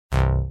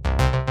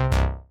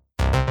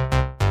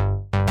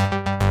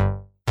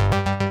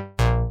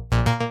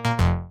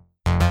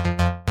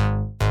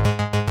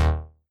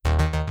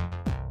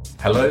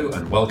Hello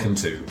and welcome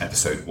to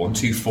episode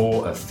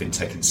 124 of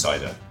FinTech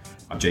Insider.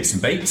 I'm Jason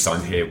Bates,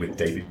 I'm here with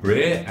David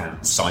Breer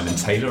and Simon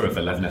Taylor of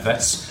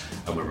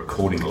 11FS, and we're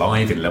recording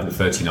live in level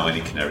 39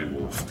 in Canary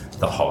Wharf,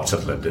 the heart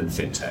of London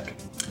FinTech.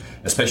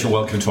 A special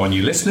welcome to our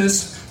new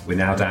listeners. We're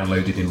now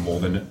downloaded in more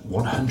than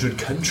 100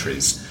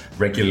 countries,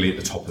 regularly at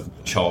the top of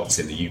the charts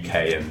in the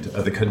UK and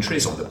other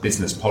countries on the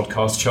business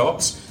podcast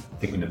charts. I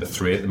think we're number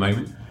 3 at the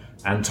moment.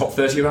 And top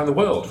 30 around the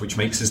world, which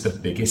makes us the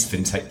biggest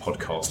fintech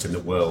podcast in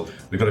the world.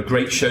 We've got a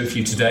great show for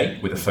you today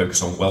with a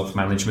focus on wealth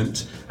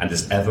management. And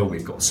as ever,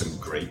 we've got some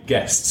great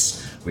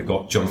guests. We've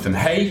got Jonathan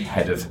Hay,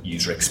 Head of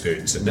User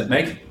Experience at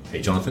Nutmeg.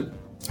 Hey, Jonathan.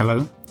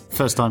 Hello.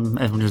 First time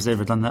anyone has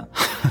ever done that.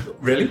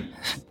 Really?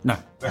 No.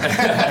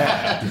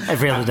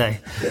 Every other day.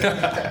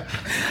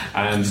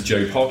 And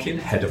Joe Parkin,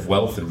 Head of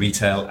Wealth and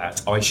Retail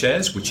at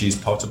iShares, which is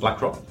part of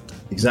BlackRock.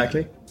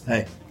 Exactly.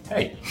 Hey.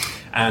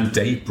 And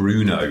Dave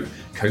Bruno,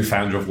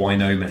 co-founder of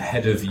Winome and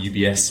head of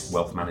UBS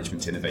Wealth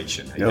Management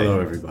Innovation. Hey, hello,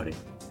 Dave. everybody.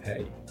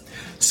 Hey.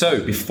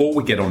 So, before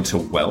we get on to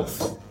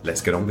wealth,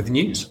 let's get on with the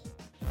news.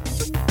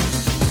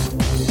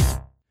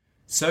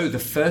 So, the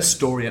first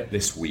story up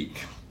this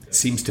week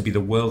seems to be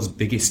the world's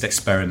biggest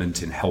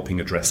experiment in helping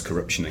address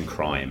corruption and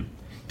crime.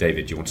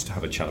 David, you wanted to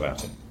have a chat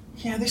about it?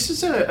 Yeah, this is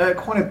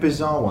quite a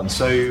bizarre one.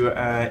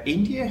 So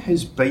India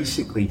has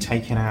basically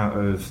taken out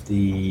of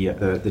the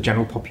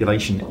general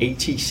population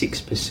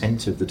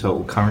 86% of the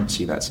total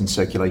currency that's in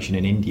circulation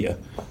in India.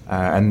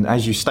 And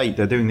as you state,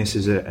 they're doing this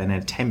as an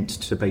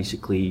attempt to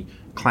basically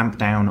clamp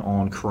down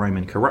on crime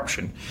and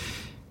corruption.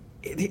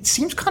 It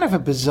seems kind of a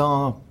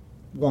bizarre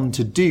one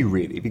to do,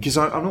 really, because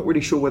I'm not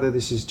really sure whether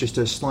this is just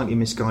a slightly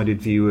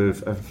misguided view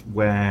of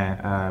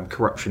where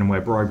corruption and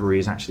where bribery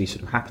is actually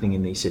sort of happening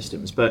in these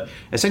systems. But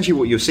essentially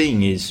what you're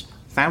seeing is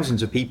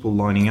thousands of people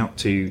lining up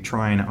to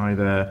try and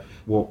either,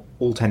 what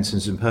all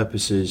intents and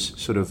purposes,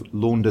 sort of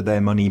launder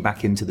their money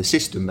back into the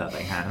system that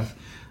they have,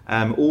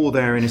 or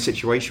they're in a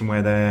situation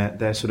where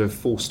they're sort of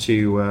forced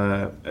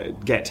to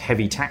get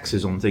heavy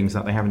taxes on things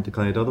that they haven't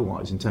declared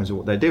otherwise in terms of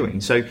what they're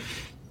doing. So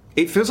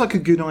it feels like a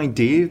good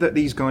idea that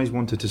these guys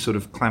wanted to sort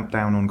of clamp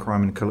down on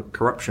crime and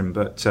corruption,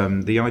 but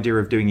the idea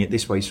of doing it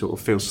this way sort of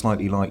feels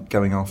slightly like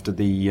going after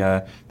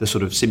the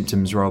sort of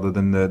symptoms rather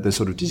than the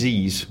sort of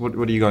disease. What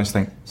do you guys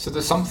think? So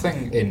there's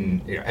something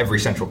in every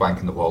central bank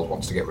in the world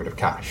wants to get rid of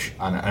cash,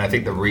 and I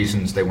think the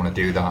reasons they want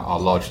to do that are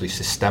largely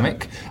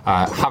systemic.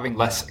 Having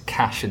less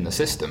cash in the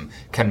system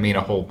can mean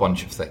a whole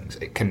bunch of things.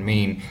 It can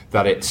mean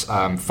that it's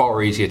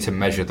far easier to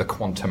measure the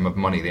quantum of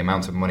money, the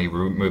amount of money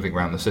moving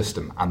around the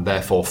system, and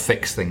therefore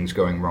fix things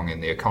going wrong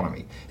in the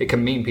economy. It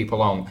can mean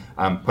people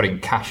aren't putting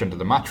cash under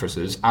the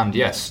mattresses, and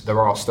yes,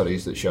 there are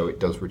studies that show it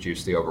does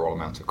reduce the overall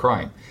amount of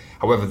crime.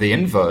 However, the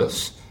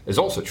inverse is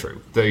also true.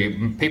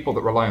 The people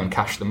that rely on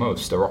cash the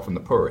most are often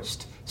the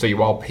poorest. So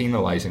you are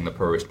penalising the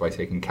poorest by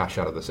taking cash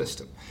out of the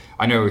system.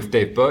 I know if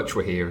Dave Birch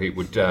were here, he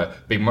would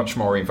be much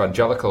more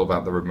evangelical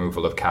about the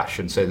removal of cash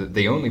and say that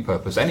the only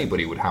purpose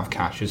anybody would have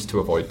cash is to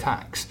avoid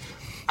tax.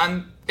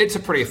 And it's a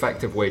pretty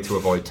effective way to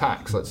avoid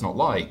tax, let's not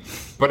lie.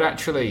 But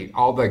actually,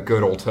 are there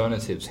good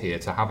alternatives here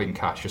to having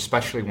cash,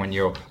 especially when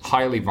you're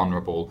highly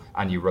vulnerable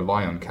and you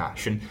rely on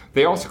cash? And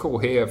the article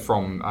here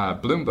from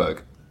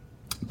Bloomberg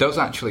does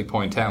actually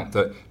point out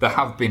that there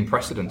have been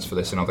precedents for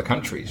this in other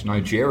countries.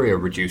 Nigeria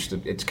reduced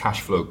its cash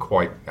flow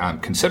quite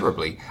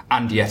considerably,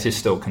 and yet is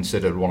still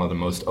considered one of the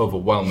most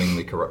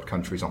overwhelmingly corrupt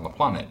countries on the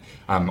planet.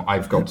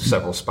 I've got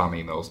several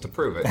spam emails to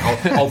prove it.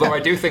 Although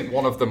I do think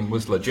one of them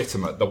was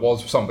legitimate. There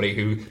was somebody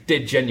who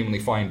did genuinely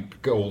find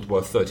gold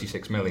worth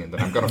 36 million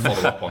that I'm going to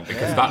follow up on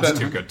because that's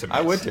too good to miss.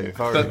 I would do.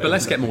 But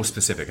let's get more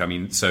specific. I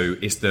mean, so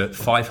it's the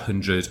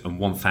 500 and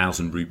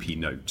 1,000 rupee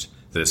note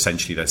that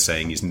essentially they're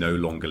saying is no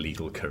longer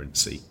legal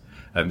currency.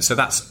 So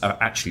that's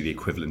actually the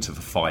equivalent of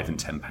a £5 and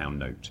 £10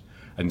 note.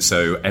 And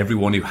so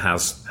everyone who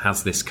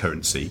has this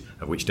currency,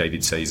 of which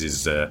David says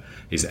is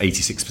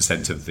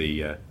 86% of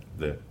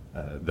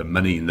the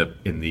money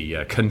in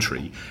the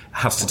country,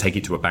 has to take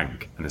it to a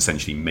bank and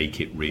essentially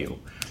make it real.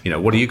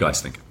 What do you guys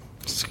think?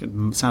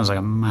 It sounds like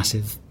a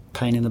massive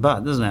pain in the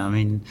butt, doesn't it? I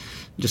mean,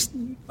 just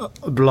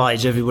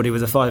oblige everybody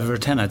with a £5 or a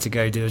tenner to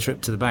go do a trip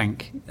to the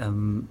bank.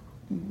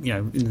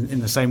 In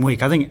the same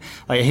week. I think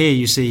here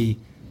you see,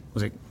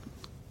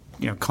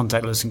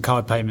 contactless and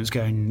card payments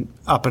going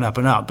up and up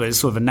and up, but it's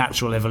sort of a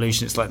natural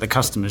evolution. It's like the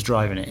customers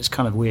driving it. It's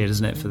kind of weird,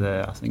 isn't it, for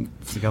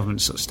the government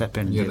to sort of step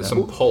in and do there's that.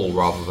 some pull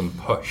rather than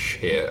push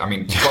here. I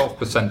mean,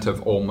 12%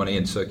 of all money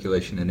in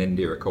circulation in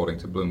India, according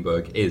to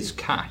Bloomberg, is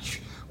cash.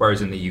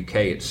 Whereas in the UK,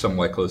 it's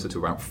somewhere closer to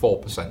around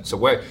 4%. So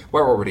we're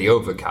already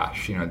over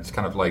cash. It's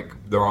kind of like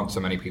there aren't so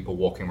many people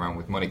walking around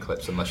with money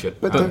clips unless you're...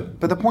 But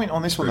the point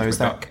on this one, though, is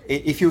that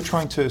if you're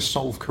trying to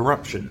solve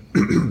corruption,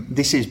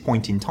 this is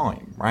point in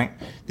time, right?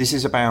 This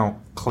is about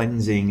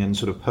cleansing and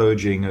sort of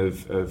purging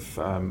of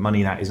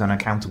money that is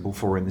unaccountable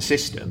for in the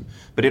system.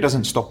 But it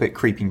doesn't stop it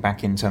creeping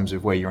back in terms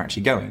of where you're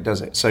actually going,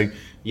 does it? So,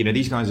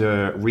 these guys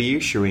are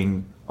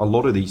reissuing a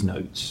lot of these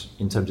notes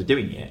in terms of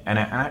doing it. And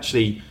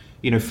actually...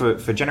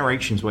 for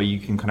generations where you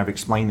can kind of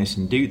explain this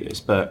and do this,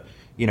 but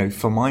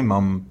for my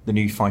mum, the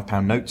new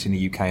 £5 notes in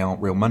the UK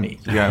aren't real money.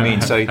 You know what I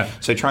mean?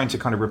 So trying to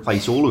kind of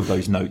replace all of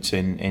those notes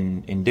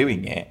in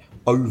doing it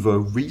over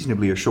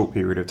reasonably a short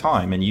period of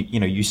time, and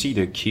you see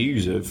the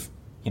queues of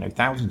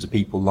thousands of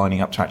people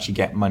lining up to actually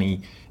get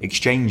money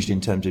exchanged in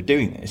terms of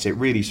doing this. It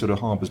really sort of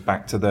harbours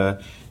back to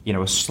the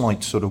a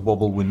slight sort of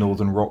wobble with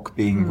Northern Rock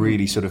being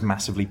really sort of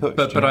massively pushed.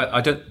 But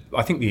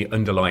I think the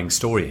underlying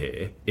story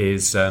here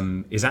is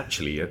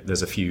actually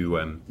there's a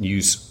few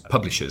news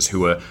publishers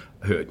who are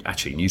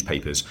actually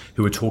newspapers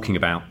who are talking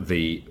about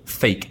the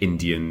fake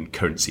Indian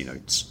currency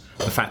notes.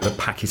 The fact that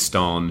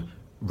Pakistan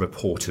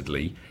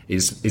reportedly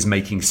is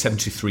making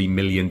 $73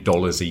 million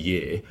a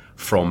year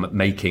from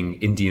making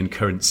Indian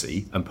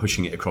currency and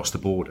pushing it across the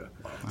border.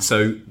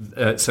 So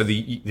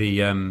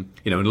the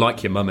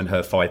like your mum and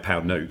her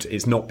 £5 note,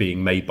 it's not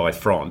being made by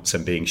France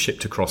and being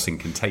shipped across in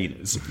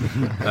containers.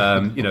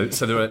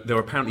 So there are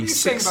apparently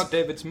saying about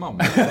David's mum?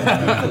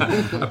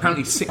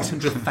 apparently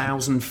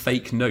 600,000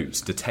 fake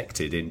notes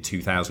detected in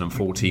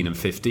 2014 and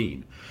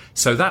 15.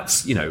 So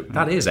that's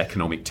that is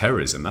economic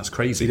terrorism. That's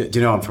crazy. Do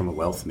you know, I'm from a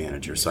wealth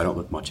manager, so I don't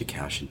look much at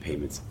cash and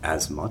payments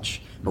as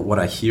much. But what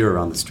I hear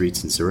around the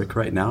streets in Zurich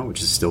right now,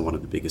 which is still one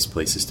of the biggest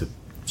places to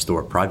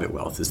store private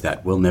wealth, is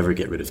that we'll never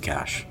get rid of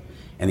cash.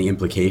 And the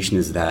implication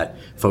is that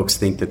folks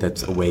think that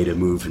that's a way to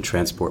move and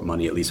transport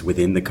money, at least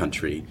within the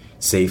country,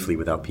 safely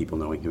without people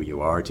knowing who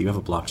you are. Do you have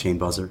a blockchain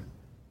buzzer?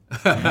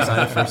 Was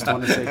I the first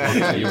one to say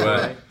blockchain? You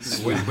were.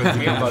 With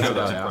me,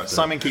 buzzer.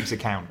 Simon keeps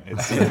account.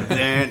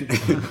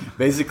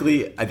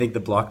 Basically, I think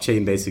the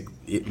blockchain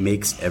it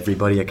makes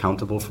everybody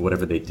accountable for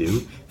whatever they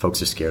do.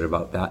 Folks are scared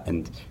about that,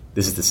 and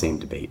this is the same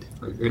debate.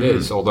 It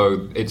is,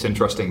 although it's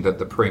interesting that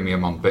the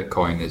premium on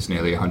Bitcoin is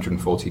nearly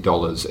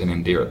 $140 in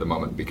India at the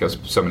moment because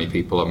so many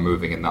people are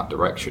moving in that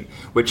direction,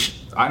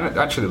 which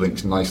actually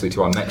links nicely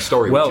to our next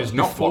story, which is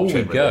not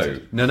blockchain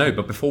related.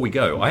 But before we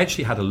go, I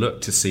actually had a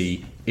look to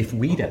see if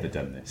we'd ever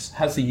done this.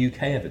 Has the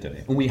UK ever done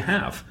it? And we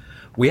have.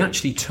 We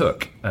actually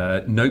took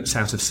notes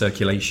out of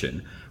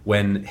circulation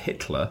when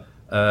Hitler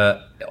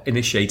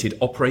initiated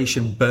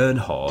Operation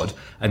Bernhard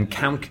and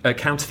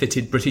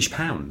counterfeited British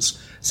pounds.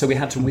 So we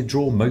had to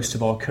withdraw most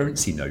of our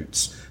currency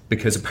notes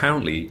because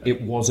apparently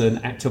it was an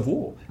act of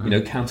war,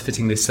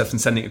 counterfeiting this stuff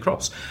and sending it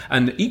across.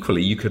 And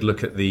equally, you could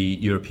look at the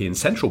European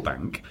Central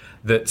Bank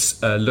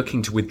that's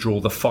looking to withdraw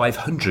the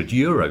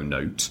 €500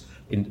 note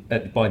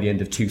by the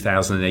end of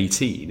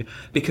 2018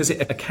 because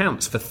it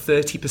accounts for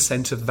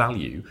 30% of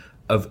value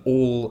of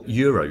all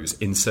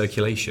euros in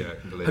circulation.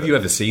 Have you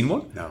ever seen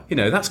one?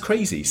 No. That's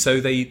crazy. So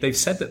they've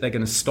said that they're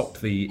going to stop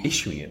the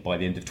issuing it by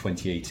the end of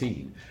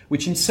 2018,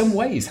 which in some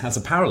ways has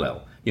a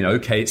parallel.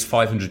 It's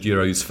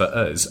 €500 for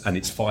us and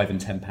it's £5 and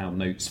 £10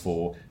 notes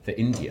for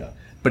India.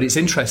 But it's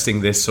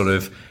interesting, this sort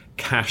of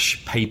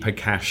paper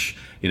cash,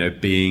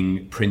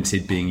 being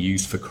printed, being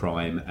used for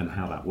crime and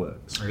how that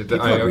works.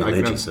 People are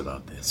religious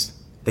about this.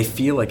 They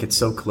feel like it's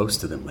so close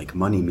to them, like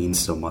money means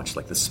so much,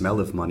 like the smell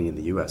of money in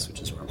the US,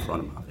 which is where I'm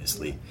from,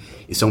 obviously,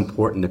 is so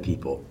important to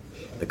people.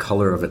 The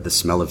color of it, the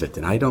smell of it,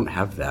 and I don't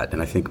have that,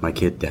 and I think my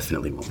kid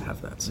definitely won't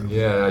have that. So.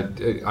 Yeah,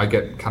 I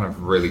get kind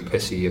of really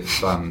pissy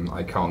if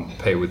I can't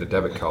pay with a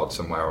debit card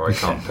somewhere or I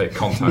can't pay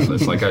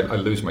contactless. Like I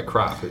lose my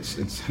crap.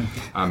 It's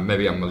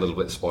maybe I'm a little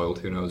bit spoiled,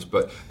 who knows?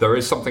 But there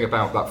is something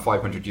about that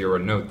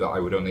 €500 note that I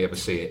would only ever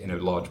see it in a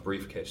large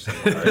briefcase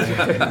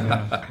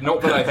somewhere.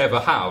 Not that I ever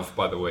have,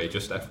 by the way,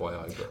 just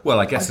FYI. But. Well,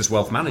 I guess as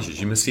wealth managers,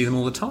 you must see them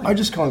all the time. I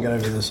just can't get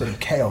over the sort of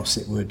chaos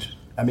it would.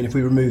 I mean, if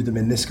we removed them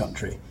in this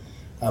country.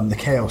 The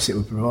chaos it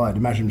would provide.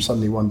 Imagine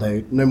suddenly one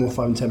day, no more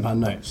 £5 and £10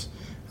 notes.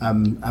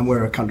 And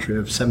we're a country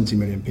of 70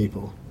 million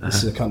people.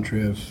 This is a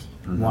country of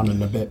 1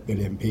 and a bit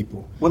billion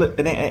people. Well,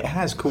 it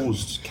has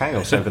caused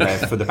chaos over there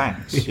for the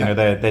banks.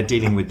 They're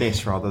dealing with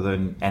this rather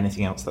than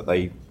anything else that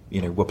they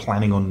were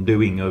planning on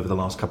doing over the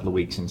last couple of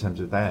weeks in terms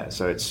of that.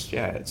 So it's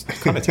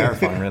kind of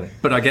terrifying, really.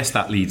 But I guess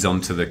that leads on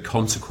to the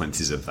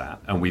consequences of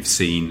that. And we've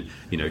seen,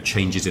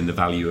 changes in the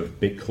value of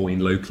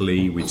Bitcoin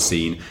locally. We've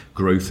seen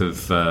growth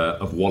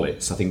of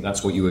wallets. I think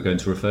that's what you were going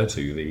to refer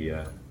to.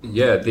 The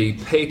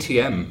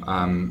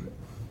Paytm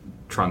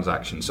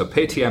transaction. So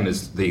Paytm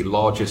is the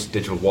largest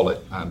digital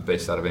wallet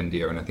based out of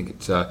India, and I think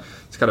it's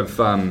kind of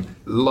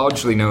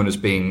largely known as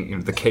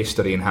being the case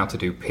study in how to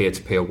do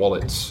peer-to-peer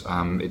wallets.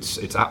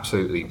 It's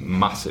absolutely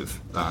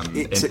massive.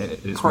 It's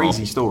a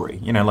crazy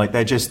story.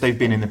 They've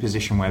been in the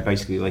position where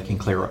basically they can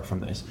clear up from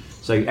this.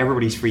 So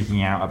everybody's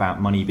freaking out about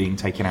money being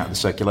taken out of the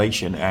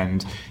circulation,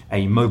 and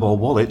a mobile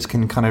wallet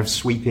can kind of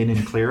sweep in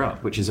and clear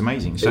up, which is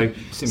amazing. So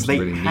they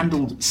really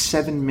handled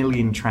 7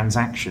 million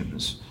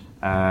transactions.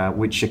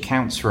 Which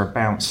accounts for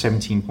about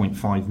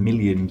 $17.5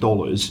 million,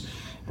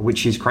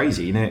 which is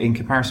crazy. In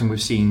comparison,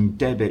 we've seen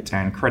debit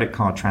and credit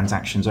card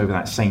transactions over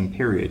that same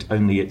period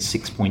only at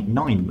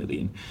 6.9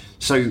 million.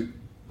 So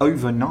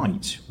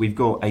overnight, we've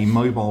got a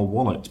mobile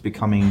wallet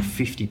becoming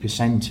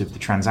 50% of the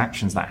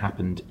transactions that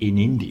happened in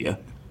India.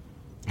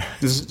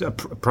 This is a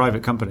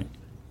private company.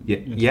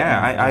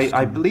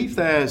 I believe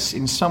there's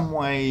in some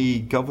way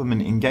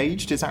government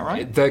engaged. Is that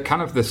right? They're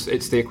kind of this.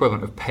 It's the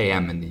equivalent of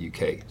PayM in the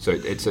UK. So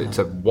it's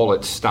a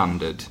wallet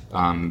standard,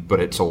 but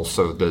it's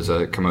also there's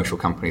a commercial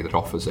company that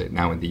offers it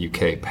now in the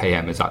UK.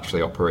 PayM is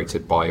actually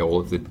operated by all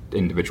of the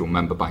individual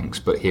member banks,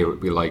 but here it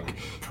would be like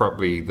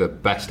probably the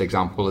best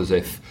example is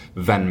if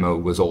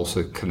Venmo was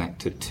also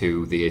connected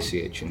to the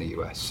ACH in the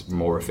US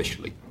more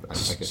officially.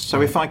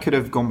 So if I could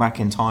have gone back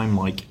in time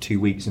like 2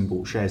 weeks and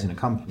bought shares in a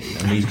company,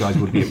 then these guys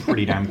would be a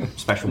pretty damn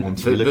special one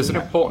to be looking at. There's an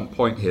important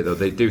point here, though.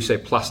 They do say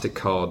plastic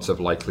cards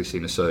have likely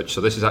seen a surge. So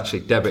this is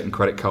actually debit and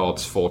credit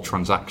cards for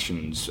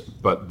transactions,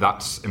 but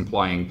that's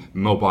implying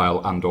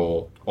mobile and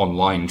or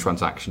online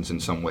transactions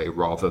in some way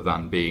rather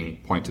than being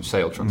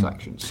point-of-sale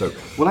transactions. So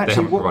they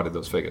haven't provided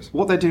those figures.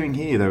 What they're doing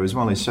here, though, as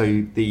well, is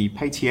so the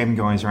Paytm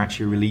guys are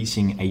actually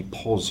releasing a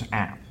POS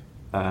app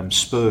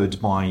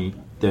spurred by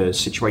the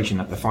situation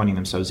that they're finding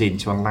themselves in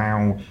to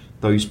allow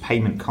those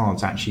payment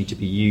cards actually to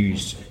be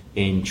used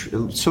in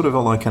sort of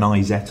like an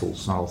iZettle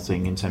style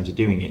thing in terms of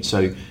doing it.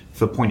 So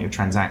for point of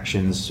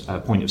transactions,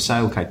 point of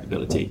sale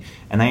capability,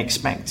 and they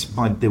expect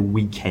by the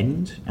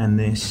weekend, and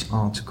this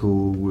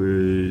article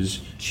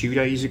was 2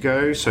 days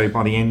ago, so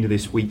by the end of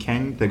this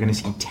weekend, they're going to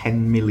see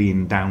 10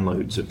 million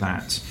downloads of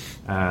that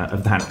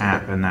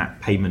app and that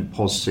payment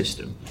POS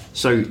system.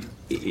 So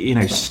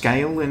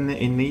scale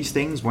in these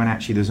things when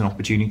actually there's an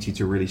opportunity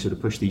to really sort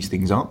of push these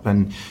things up,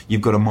 and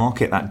you've got a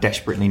market that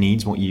desperately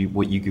needs what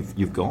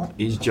you've got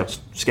is just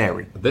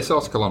scary. This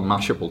article on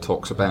Mashable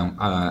talks about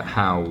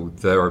how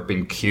there have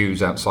been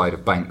queues outside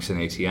of banks and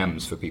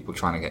ATMs for people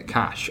trying to get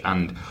cash,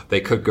 and they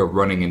could go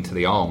running into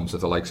the arms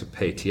of the likes of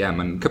Paytm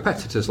and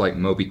competitors like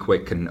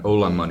MobiKwik and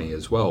Ola Money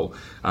as well.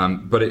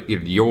 But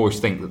you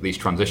always think that these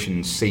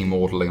transitions seem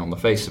orderly on the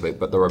face of it,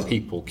 but there are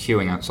people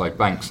queuing outside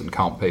banks and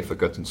can't pay for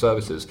goods and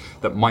services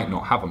that might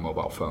not have a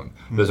mobile phone.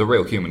 There's a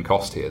real human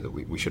cost here that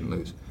we shouldn't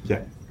lose.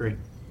 Yeah, agree.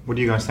 What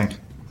do you guys think?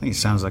 I think it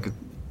sounds like a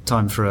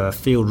time for a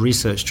field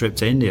research trip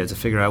to India to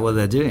figure out what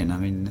they're doing. I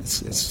mean, it's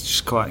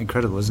just quite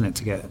incredible, isn't it,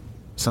 to get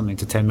something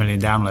to 10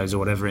 million downloads or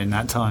whatever in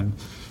that time.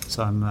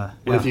 So I'm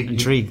if you,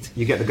 intrigued.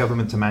 You get the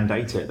government to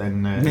mandate it,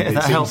 then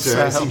that helps.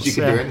 It seems you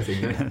can do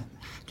anything.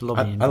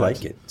 I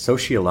like it.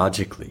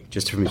 Sociologically,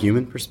 just from a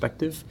human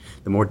perspective,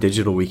 the more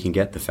digital we can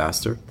get, the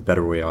faster, the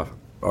better we are.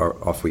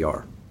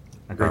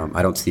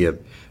 I don't see a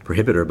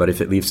prohibitor, but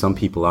if it leaves some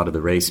people out of the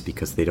race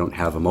because they don't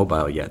have a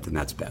mobile yet, then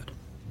that's bad.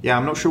 Yeah,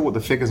 I'm not sure what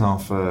the figures are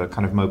for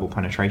kind of mobile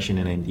penetration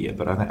in India,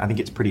 but I think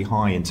it's pretty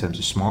high in terms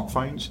of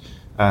smartphones.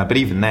 But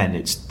even then,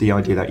 it's the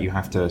idea that you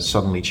have to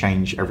suddenly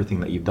change everything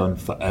that you've done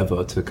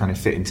forever to kind of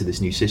fit into this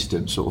new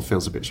system sort of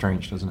feels a bit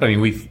strange, doesn't it? I mean,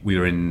 we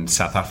were in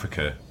South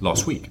Africa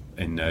last week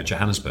in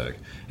Johannesburg.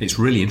 It's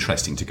really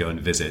interesting to go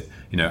and visit,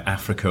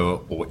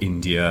 Africa or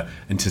India,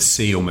 and to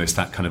see almost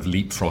that kind of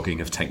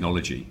leapfrogging of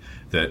technology.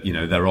 That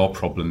there are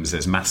problems.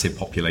 There's massive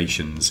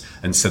populations,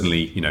 and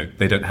suddenly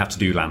they don't have to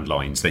do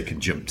landlines. They can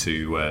jump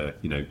to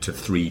to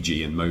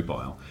 3G and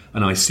mobile.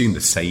 And I assume the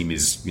same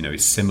is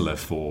similar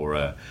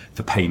for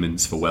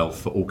payments, for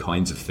wealth, for all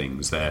kinds of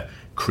things. They're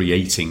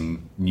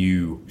creating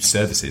new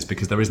services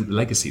because there isn't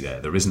legacy there.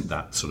 There isn't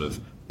that sort of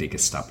big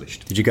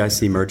established. Did you guys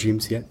see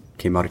Mergemes yet?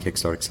 Came out of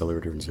Kickstarter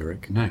Accelerator in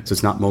Zurich. No. So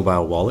it's not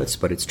mobile wallets,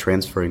 but it's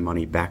transferring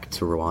money back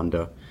to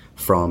Rwanda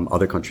from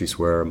other countries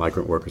where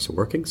migrant workers are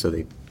working. So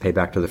they pay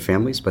back to their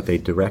families, but they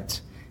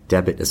direct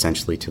debit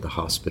essentially to the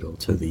hospital,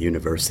 to the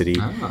university,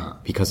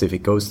 because if it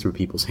goes through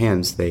people's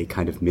hands, they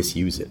kind of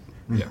misuse it.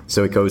 Yeah.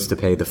 So it goes to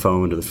pay the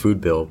phone or the food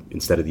bill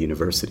instead of the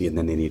university, and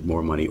then they need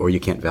more money, or you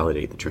can't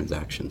validate the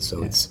transaction.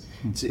 So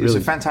it was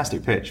a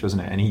fantastic pitch,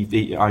 wasn't it? And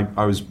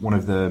I was one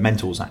of the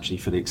mentors actually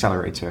for the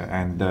accelerator,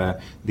 and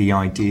the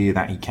idea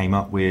that he came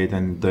up with,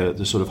 and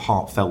the sort of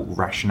heartfelt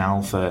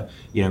rationale for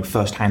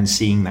first-hand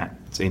seeing that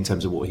in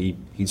terms of what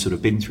he'd sort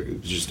of been through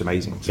was just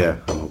amazing. So,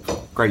 yeah,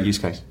 great use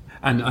case.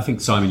 And I think,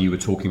 Simon, you were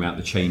talking about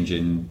the change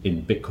in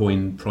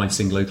Bitcoin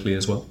pricing locally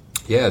as well.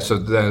 Yeah, so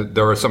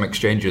there are some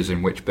exchanges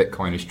in which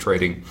Bitcoin is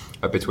trading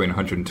at between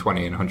 $120 and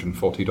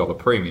 $140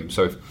 premium.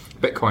 So if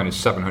Bitcoin is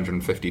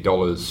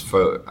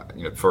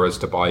 $750 for us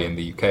to buy in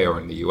the UK or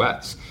in the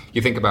US,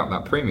 you think about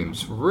that premium,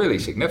 it's really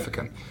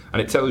significant.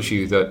 And it tells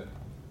you that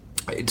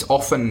it's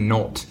often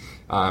not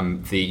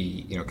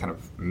the kind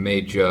of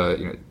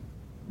major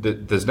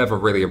there's never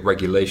really a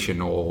regulation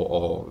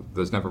or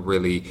there's never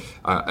really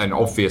an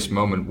obvious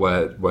moment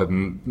where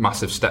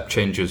massive step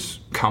changes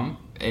come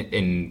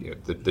in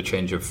the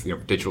change of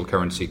digital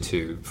currency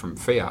from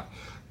fiat.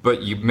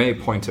 But you may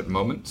point at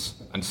moments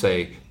and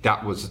say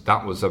that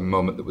was a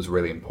moment that was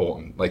really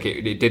important. Like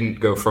it didn't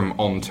go from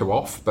on to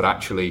off, but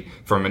actually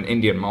from an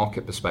Indian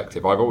market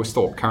perspective, I've always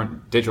thought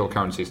digital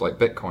currencies like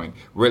Bitcoin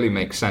really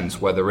make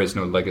sense where there is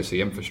no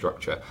legacy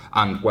infrastructure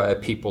and where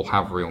people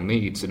have real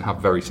needs and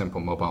have very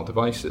simple mobile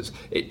devices.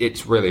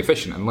 It's really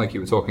efficient. And like you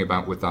were talking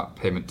about with that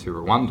payment to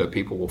Rwanda,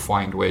 people will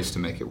find ways to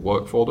make it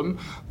work for them.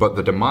 But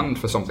the demand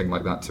for something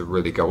like that to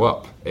really go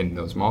up in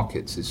those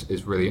markets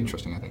is really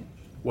interesting, I think.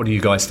 What do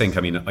you guys think?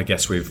 I mean, I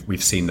guess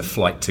we've seen the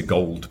flight to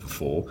gold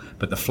before,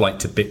 but the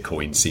flight to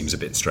Bitcoin seems a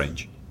bit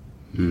strange.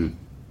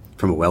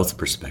 from a wealth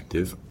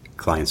perspective,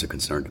 clients are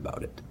concerned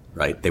about it,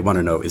 right? They want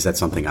to know, is that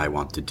something I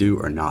want to do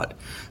or not?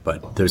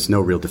 But there's no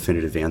real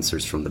definitive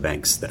answers from the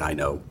banks that I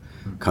know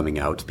coming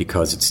out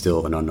because it's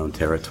still an unknown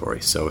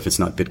territory. So if it's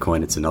not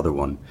Bitcoin, it's another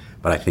one.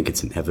 But I think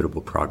it's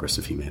inevitable progress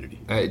of humanity.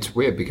 It's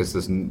weird because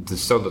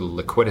there's so little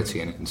liquidity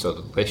in it and so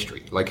little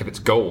history. Like if it's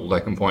gold, I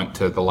can point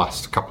to the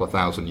last couple of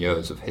thousand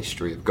years of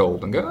history of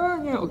gold and go,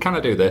 it'll kind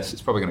of do this.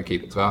 It's probably going to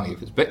keep its value.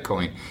 If it's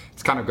Bitcoin,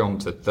 it's kind of gone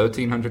to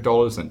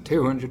 $1,300, then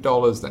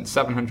 $200, then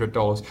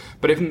 $700.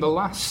 But even the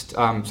last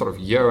sort of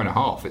year and a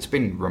half, it's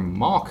been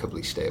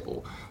remarkably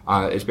stable.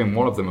 It's been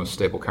one of the most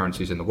stable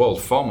currencies in the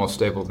world, far more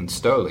stable than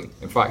sterling.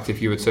 In fact,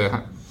 if you were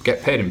to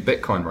get paid in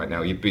Bitcoin right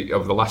now, you'd be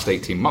over the last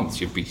 18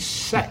 months, you'd be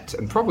set,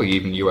 and probably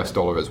even US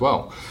dollar as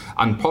well.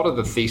 And part of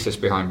the thesis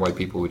behind why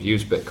people would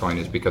use Bitcoin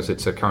is because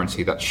it's a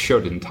currency that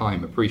should in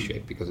time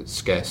appreciate because it's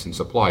scarce in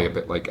supply, a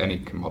bit like any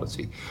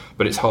commodity.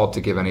 But it's hard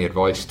to give any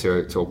advice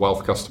to a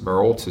wealth customer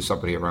or to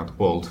somebody around the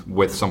world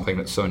with something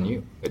that's so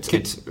new.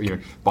 It's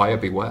buyer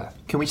beware.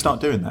 Can we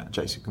start doing that,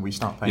 Jason? Can we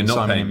start paying You're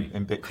not Simon paying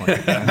in Bitcoin?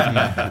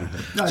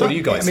 No, So what do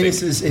you guys think?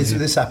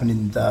 this happened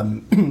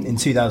in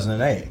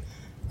 2008.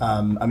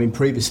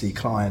 Previously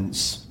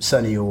clients,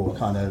 certainly your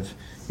kind of,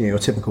 your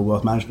typical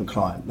wealth management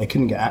client, they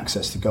couldn't get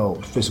access to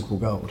gold, physical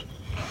gold.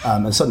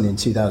 And suddenly in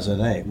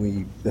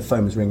 2008, the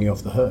phone was ringing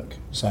off the hook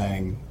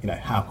saying,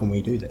 how can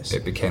we do this?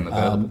 It became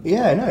available.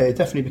 It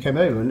definitely became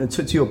available. And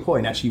to your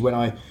point, actually,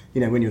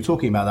 when you were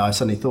talking about that, I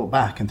suddenly thought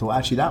back and thought,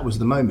 actually, that was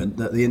the moment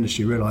that the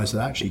industry realised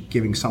that actually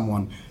giving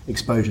someone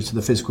exposure to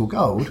the physical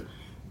gold,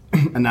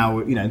 and now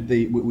we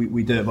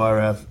do it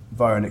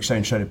via an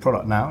exchange traded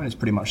product now, and it's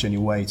pretty much the only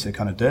way to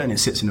kind of do it, and it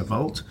sits in a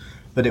vault.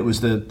 But it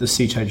was the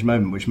sea change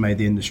moment which made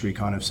the industry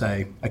kind of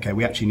say, okay,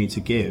 we actually need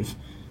to give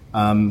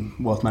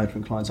wealth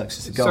management clients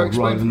access to gold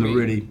rather than the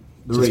really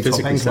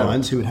top end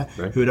clients who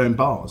would own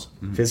bars.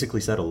 Physically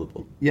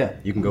settlable. Yeah,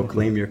 you can go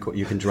claim you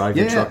can drive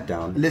your truck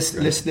down. List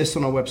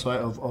on our website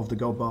of the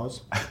gold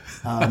bars.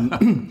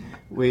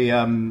 We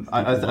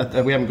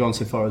haven't gone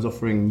so far as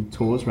offering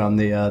tours around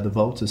the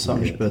vault as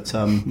such, but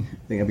I think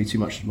there'll be too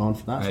much demand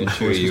for that. I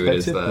assure you it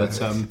is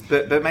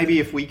there. But maybe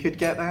if we could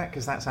get that,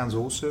 because that sounds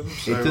awesome.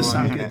 So, it does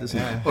sound good, doesn't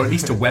it? Or at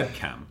least a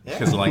webcam,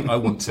 because I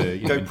want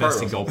to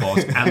invest in gold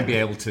bars and be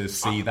able to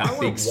see that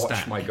big stack.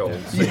 Watch my gold.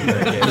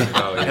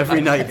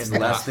 Every night it's the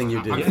last thing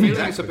you do. I'm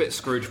feeling it's a bit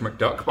Scrooge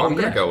McDuck, but I'm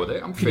going to go with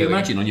it. Can you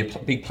imagine on your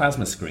big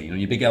plasma screen, on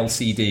your big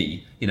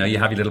LCD, you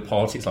have your little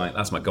party, it's like,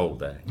 that's my gold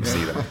there. You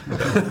see that.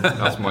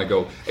 That's my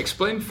goal.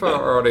 Explain for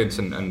our audience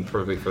and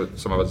probably for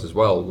some of us as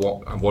well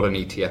what an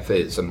ETF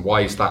is and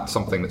why is that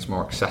something that's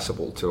more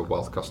accessible to a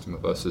wealth customer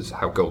versus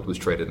how gold was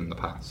traded in the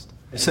past.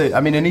 So,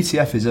 an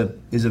ETF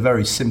is a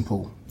very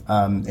simple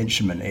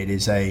instrument. It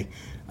is it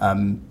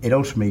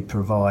ultimately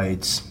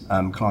provides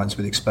clients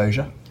with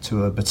exposure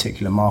to a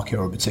particular market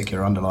or a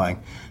particular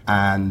underlying,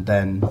 and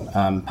then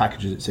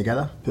packages it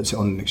together, puts it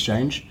on an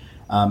exchange.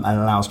 And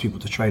allows people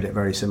to trade it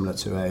very similar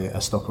to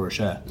a stock or a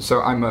share.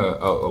 So I'm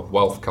a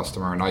wealth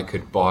customer and I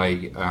could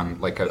buy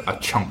a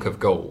chunk of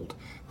gold,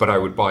 but I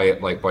would buy it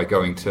by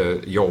going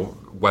to your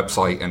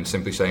website and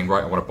simply saying,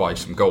 right, I want to buy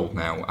some gold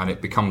now, and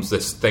it becomes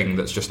this thing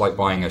that's just like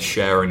buying a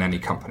share in any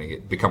company.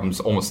 It becomes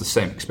almost the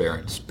same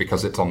experience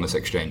because it's on this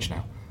exchange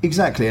now.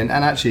 Exactly, and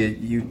actually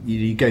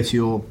you go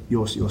to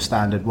your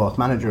standard wealth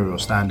manager or your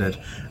standard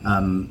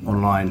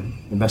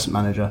online investment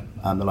manager,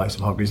 the likes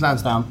of Hargreaves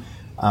Lansdown,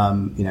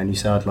 and you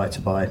say I'd like to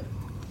buy,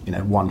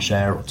 one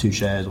share or two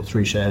shares or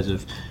three shares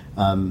of,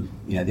 the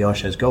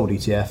iShares Gold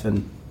ETF,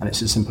 and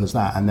it's as simple as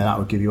that, and then that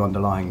would give you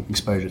underlying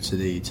exposure to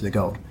the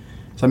gold.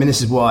 So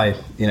this is why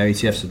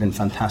ETFs have been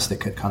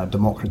fantastic at kind of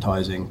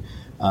democratizing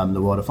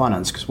the world of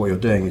finance, because what you're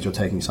doing is you're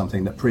taking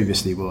something that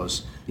previously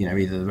was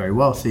either the very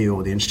wealthy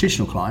or the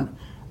institutional client,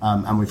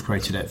 and we've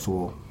created it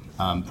for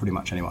pretty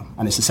much anyone,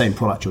 and it's the same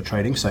product you're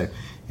trading. So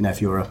if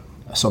you're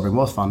a sovereign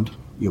wealth fund,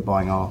 you're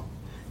buying our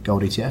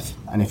gold ETF,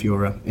 and if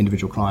you're an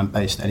individual client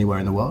based anywhere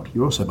in the world,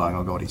 you're also buying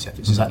our gold ETF.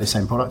 It's exactly the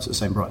same product at the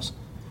same price.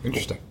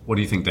 Interesting. What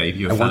do you think, Dave?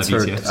 You're a fan of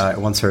ETFs? I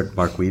once heard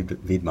Mark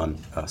Wiedmann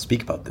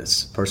speak about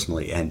this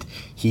personally, and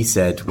he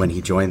said when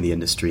he joined the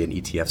industry and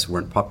ETFs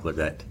weren't popular,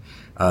 that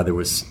there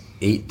was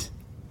 8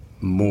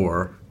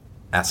 more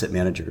asset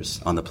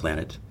managers on the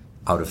planet.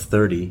 Out of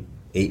 30,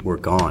 8 were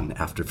gone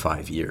after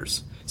 5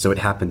 years. So it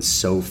happened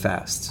so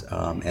fast.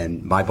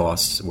 And my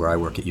boss, where I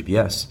work at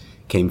UBS,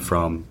 came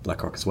from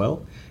BlackRock as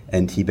well.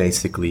 And he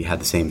basically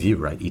had the same view,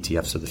 right?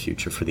 ETFs are the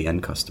future for the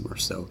end customer.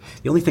 So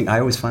the only thing I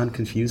always found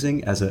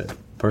confusing as a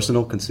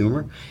personal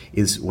consumer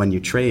is when you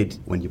trade,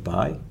 when you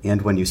buy,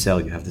 and when you sell,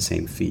 you have the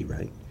same fee,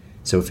 right?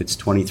 So if it's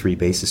 23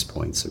 basis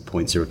points or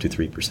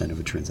 0.023% of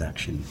a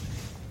transaction,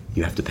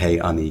 you have to pay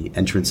on the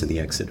entrance and the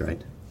exit,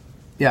 right?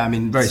 Yeah,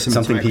 very similar.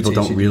 Something to people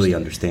equities, don't really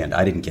understand.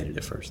 I didn't get it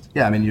at first.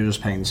 Yeah, you're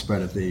just paying the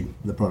spread of the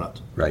product.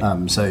 Right.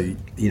 So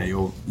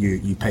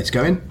you pay to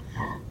go in.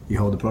 You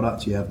hold the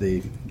product, you have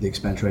the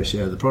expense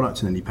ratio of the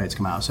product, and then you pay to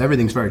come out. So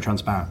everything's very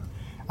transparent.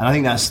 And I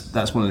think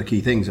that's one of the key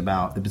things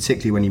about,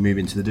 particularly when you move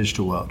into the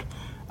digital world,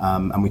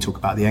 and we talk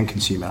about the end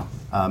consumer,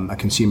 a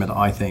consumer that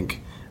I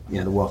think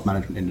the wealth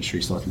management industry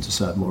is starting to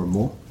serve more and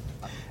more.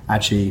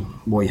 Actually,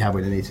 what you have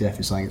with an ETF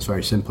is something that's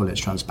very simple,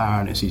 it's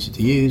transparent, it's easy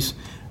to use,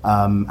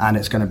 and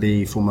it's going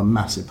to form a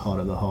massive part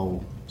of the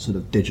whole sort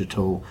of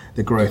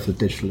the growth of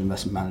digital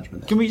investment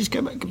management. Can we just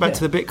go back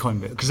to the Bitcoin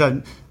bit? Because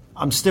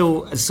I'm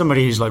still, as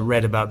somebody who's like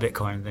read about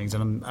Bitcoin and things,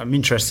 and I'm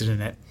interested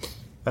in it.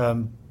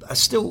 I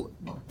still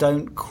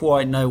don't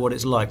quite know what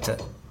it's like to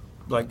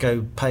like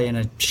go pay in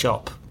a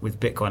shop with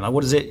Bitcoin. Like,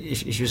 what is it?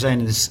 If you're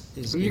saying this,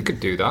 you could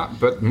do that,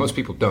 but most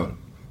people don't.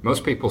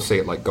 Most people see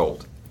it like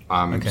gold.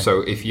 Okay.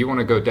 So if you want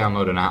to go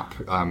download an app,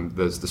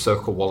 there's the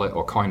Circle wallet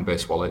or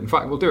Coinbase wallet. In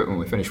fact, we'll do it when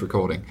we finish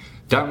recording.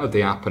 Download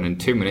the app, and in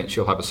 2 minutes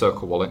you'll have a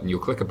Circle wallet, and you'll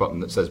click a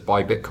button that says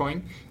buy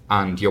Bitcoin,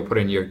 and you'll put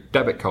in your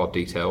debit card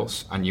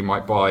details, and you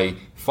might buy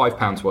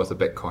 £5 worth of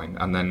Bitcoin,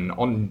 and then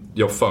on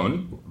your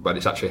phone, but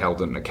it's actually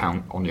held in an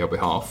account on your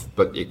behalf,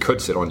 but it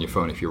could sit on your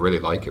phone if you really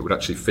like. It would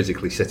actually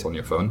physically sit on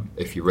your phone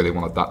if you really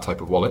wanted that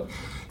type of wallet.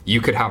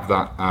 You could have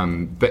that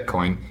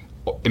Bitcoin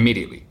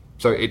immediately.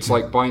 So it's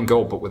like buying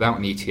gold, but without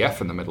an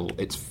ETF in the middle.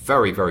 It's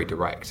very, very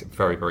direct,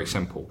 very, very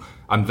simple.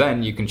 And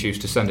then you can choose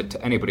to send it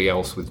to anybody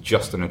else with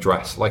just an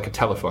address, like a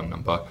telephone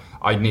number.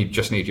 I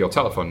just need your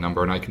telephone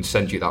number, and I can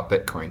send you that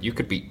Bitcoin. You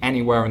could be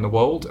anywhere in the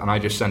world, and I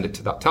just send it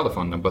to that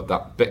telephone number,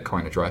 that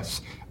Bitcoin address,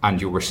 and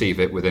you'll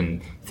receive it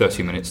within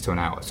 30 minutes to an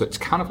hour. So it's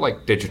kind of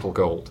like digital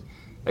gold.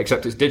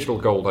 Except it's digital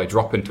gold I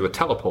drop into a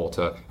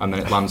teleporter, and then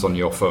it lands on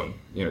your phone,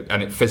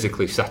 and it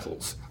physically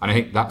settles. And I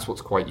think that's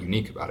what's quite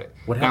unique about it.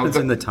 What happens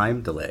in the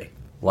time delay?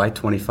 Why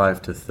 25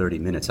 to 30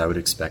 minutes? I would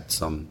expect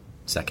some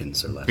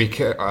seconds or less.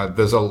 Because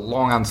there's a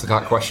long answer to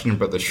that question,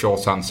 but the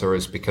short answer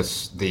is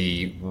because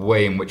the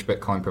way in which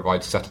Bitcoin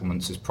provides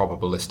settlements is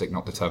probabilistic,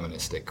 not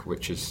deterministic,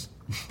 which is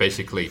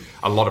basically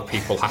a lot of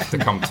people have to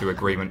come to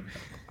agreement.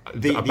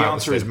 The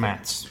answer is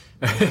maths.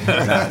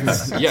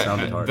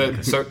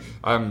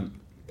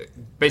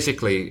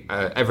 Basically,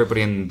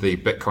 everybody in the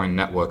Bitcoin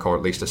network, or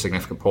at least a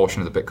significant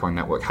portion of the Bitcoin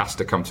network, has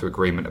to come to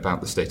agreement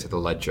about the state of the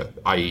ledger,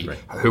 i.e.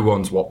 who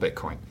owns what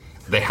Bitcoin.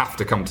 They have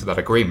to come to that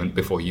agreement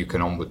before you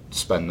can onward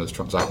spend those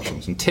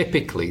transactions. And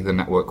typically, the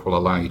network will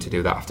allow you to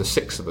do that after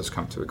 6 of us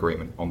come to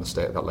agreement on the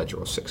state of that ledger,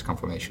 or 6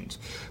 confirmations.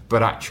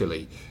 But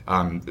actually,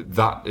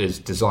 that is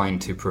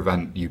designed to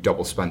prevent you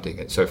double spending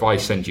it. So if I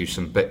send you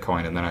some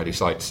Bitcoin and then I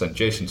decide to send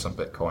Jason some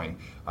Bitcoin,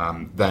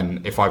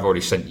 then if I've already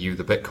sent you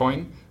the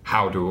Bitcoin,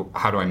 how do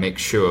I make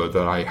sure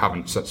that I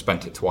haven't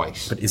spent it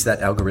twice? But is that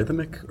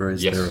algorithmic, or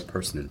is there a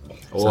person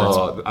involved?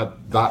 Well,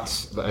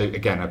 that's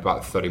again about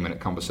a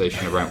 30-minute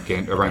conversation around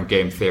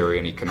game theory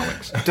and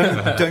economics.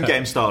 Don't get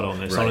him started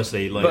on this,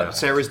 honestly.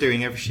 Sarah's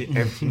doing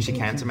everything she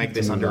can to make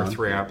this under a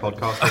 3-hour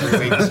podcast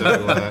every week.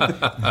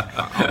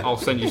 So I'll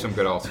send you some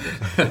good articles.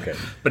 Okay,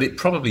 but it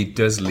probably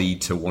does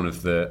lead to one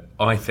of the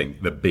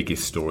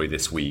biggest story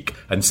this week,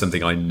 and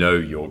something I know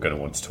you're going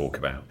to want to talk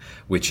about,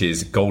 which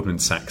is Goldman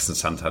Sachs and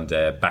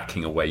Santander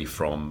backing away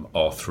from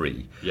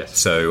R3. Yes.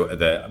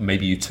 So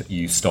maybe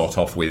you start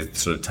off with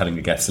sort of telling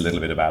the guests a little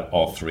bit about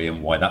R3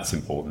 and why that's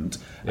important,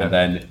 and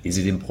then is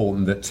it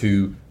important that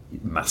 2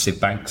 massive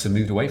banks have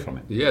moved away from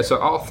it? Yeah, so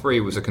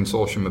R3 was a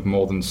consortium of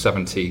more than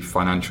 70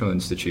 financial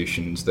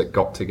institutions that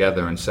got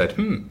together and said,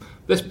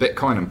 this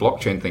Bitcoin and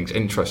blockchain thing's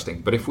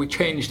interesting, but if we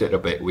changed it a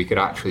bit, we could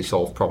actually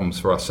solve problems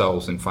for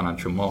ourselves in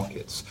financial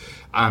markets.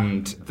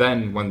 And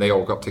then when they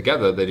all got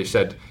together, they just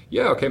said,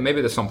 yeah, okay, maybe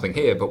there's something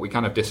here, but we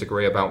kind of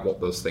disagree about what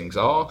those things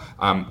are.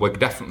 We're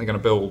definitely going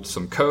to build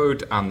some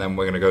code, and then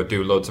we're going to go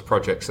do loads of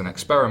projects and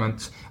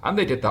experiments. And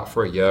they did that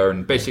for a year,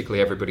 and basically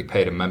everybody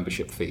paid a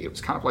membership fee. It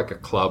was kind of like a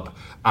club.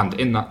 And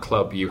in that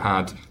club, you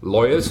had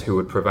lawyers who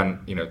would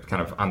prevent,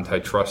 kind of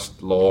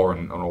antitrust law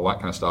and all that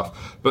kind of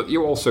stuff. But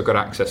you also got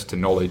access to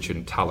knowledge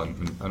and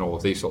talent and all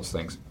of these sorts of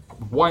things.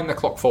 Wind the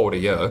clock forward a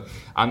year,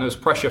 and there's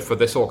pressure for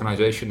this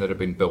organisation that had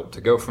been built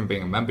to go from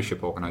being a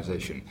membership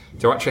organisation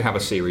to actually have a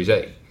Series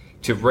A,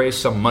 to raise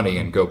some money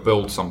and go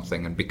build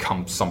something and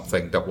become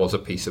something that was a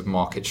piece of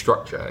market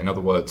structure. In other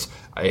words,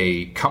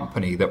 a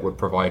company that would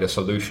provide a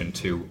solution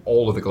to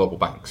all of the global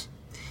banks.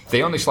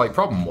 The only slight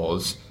problem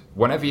was,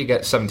 whenever you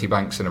get 70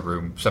 banks in a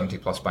room, 70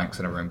 plus banks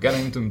in a room,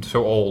 getting them to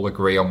all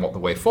agree on what the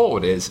way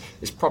forward is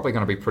probably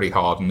going to be pretty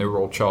hard, and they're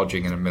all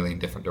charging in a million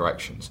different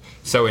directions.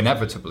 So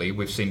inevitably,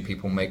 we've seen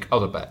people make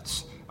other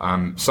bets.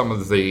 Some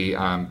of the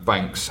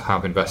banks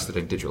have invested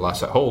in digital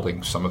asset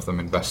holdings, some of them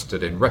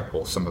invested in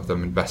Ripple, some of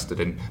them invested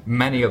in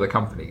many other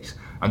companies.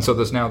 And so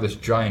there's now this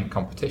giant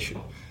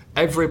competition.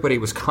 Everybody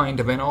was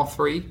kind of in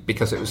R3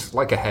 because it was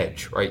like a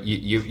hedge, right?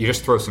 You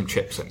just throw some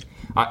chips in.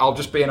 I'll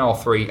just be in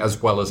R3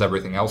 as well as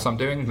everything else I'm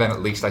doing, then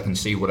at least I can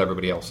see what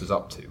everybody else is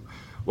up to.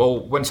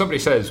 Well, when somebody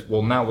says,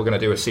 well, now we're going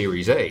to do a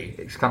Series A,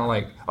 it's kind of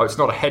like, oh, it's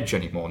not a hedge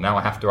anymore. Now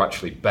I have to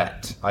actually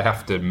bet. I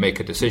have to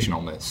make a decision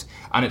on this.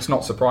 And it's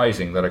not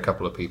surprising that a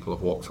couple of people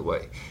have walked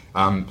away.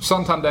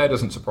 Santander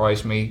doesn't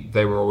surprise me.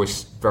 They were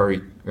always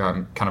very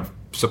kind of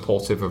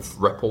supportive of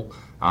Ripple.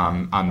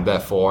 And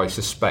therefore, I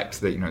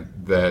suspect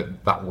that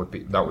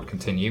that would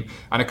continue.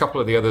 And a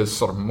couple of the others,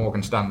 sort of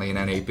Morgan Stanley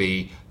and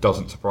NAB,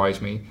 doesn't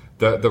surprise me.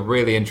 The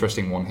really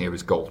interesting one here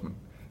is Goldman.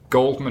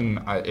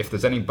 Goldman, if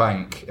there's any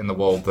bank in the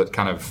world that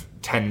kind of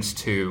tends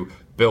to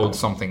build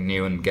something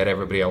new and get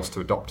everybody else to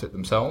adopt it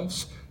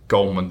themselves,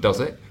 Goldman does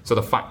it. So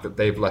the fact that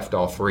they've left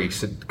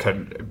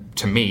R3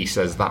 to me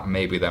says that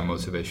may be their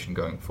motivation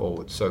going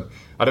forward. So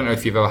I don't know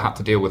if you've ever had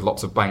to deal with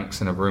lots of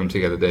banks in a room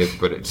together, Dave,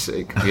 but it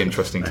can be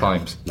interesting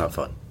times. Not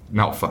fun.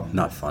 Not fun.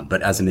 Not fun.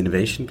 But as an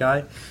innovation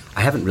guy,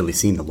 I haven't really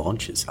seen the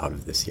launches out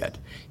of this yet.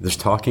 There's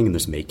talking and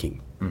there's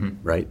making,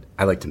 right?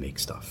 I like to make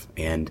stuff.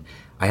 And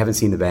I haven't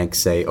seen the bank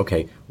say,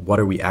 okay, what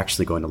are we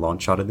actually going to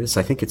launch out of this?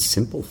 I think it's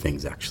simple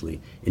things,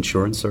 actually.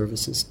 Insurance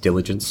services,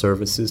 diligence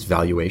services,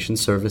 valuation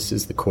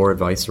services, the core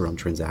advice around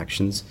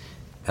transactions.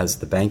 As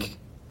the bank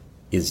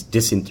is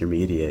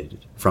disintermediated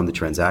from the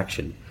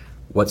transaction,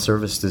 what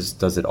services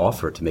does it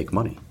offer to make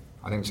money?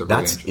 I think it's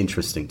That's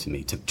interesting to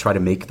me, to try to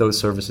make those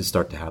services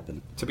start to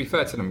happen. To be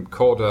fair to them,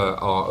 R3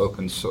 are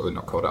open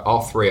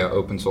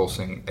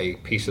sourcing a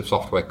piece of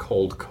software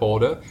called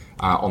Corda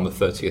on the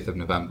 30th of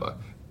November.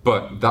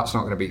 But that's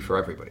not going to be for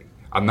everybody.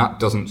 And that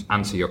doesn't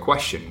answer your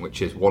question,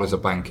 which is, what is a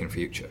bank in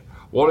future?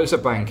 What is a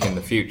bank in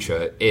the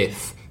future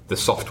if the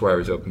software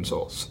is open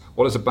source?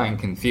 What is a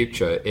bank in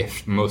future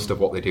if most of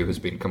what they do has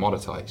been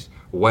commoditized?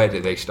 Where do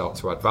they start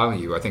to add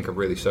value? I think are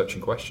really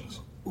searching questions.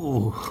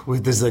 Ooh,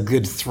 there's a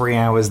good 3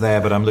 hours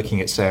there, but I'm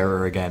looking at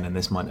Sarah again, and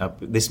this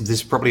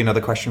is probably another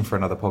question for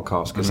another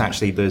podcast, because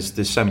actually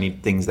there's so many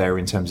things there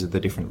in terms of the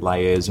different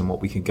layers and what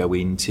we can go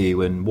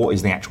into, and what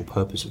is the actual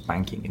purpose of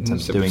banking in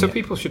terms of doing it. So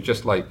people should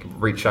just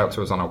reach out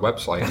to us on our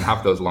website and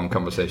have those long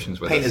conversations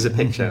with Paint us. us a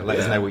picture, let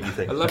us know what you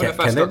think.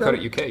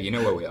 11fs.co.uk, you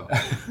know where we are.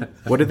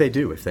 What do they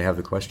do if they have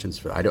the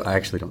questions? I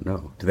actually don't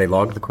know. Do they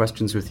log the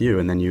questions with you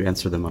and then you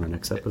answer them on our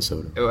next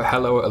episode?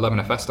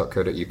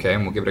 Hello@11fs.co.uk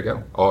and we'll give it a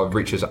go. Or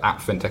reach us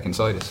at FinTech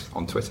Insiders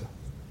on Twitter.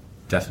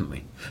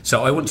 Definitely.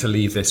 So I want to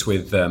leave this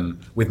with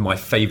my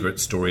favourite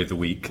story of the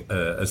week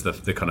as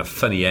the kind of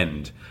funny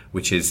end,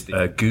 which is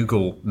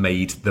Google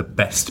made the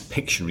best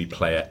Pictionary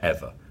player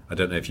ever. I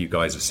don't know if you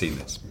guys have seen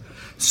this.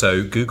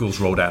 So Google's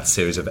rolled out a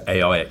series of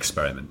AI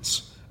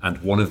experiments, and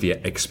one of the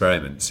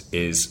experiments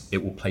is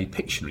it will play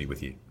Pictionary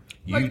with you.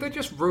 They're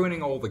just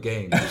ruining all the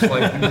games.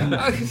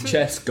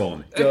 Chess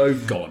gone, Go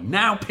gone.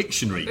 Now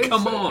Pictionary,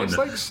 come on. It's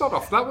like, sod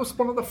off. That was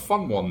one of the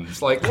fun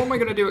ones. What am I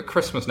going to do at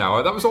Christmas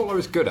now? That was all I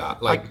was good at.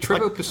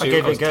 Trivial Pursuit. I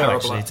gave I it was a go terrible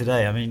actually at.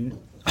 today. I mean,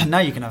 now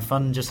you can have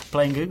fun just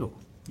playing Google.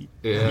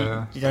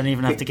 Yeah. You don't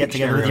even have to get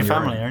together with your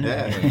family or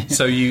anything. Yeah.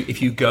 So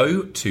if you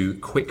go to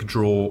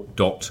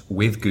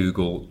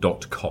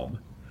quickdraw.withgoogle.com,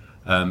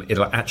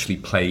 it'll actually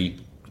play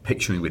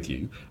Pictionary with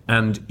you,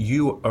 and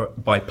you are,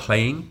 by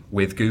playing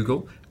with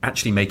Google,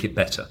 actually make it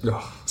better.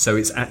 So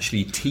it's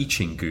actually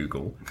teaching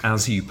Google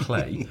as you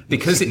play,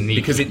 because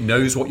it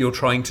knows what you're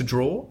trying to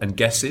draw and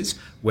guesses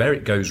where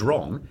it goes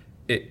wrong.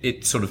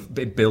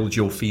 It builds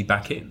your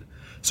feedback in.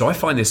 So I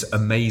find this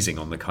amazing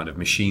on the kind of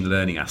machine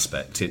learning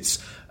aspect. It's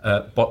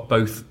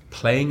both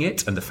playing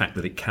it and the fact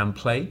that it can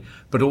play,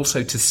 but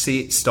also to see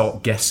it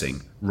start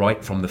guessing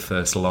right from the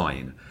first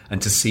line, and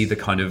to see the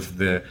kind of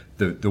the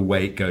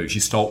way it goes.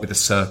 You start with a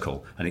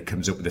circle and it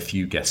comes up with a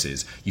few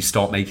guesses. You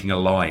start making a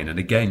line, and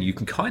again you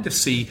can kind of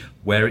see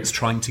where it's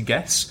trying to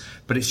guess.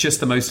 But it's just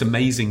the most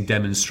amazing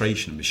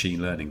demonstration of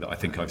machine learning that I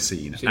think I've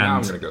seen. See, now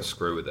I'm going to go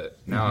screw with it.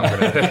 Now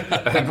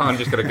I'm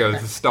just going to go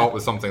start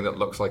with something that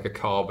looks like a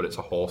car, but it's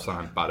a horse, and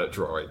I'm bad at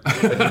drawing.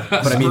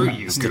 But I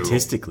mean,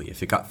 statistically,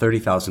 if it got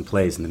 30,000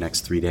 plays in the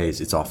next 3 days,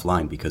 it's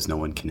offline because no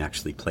one can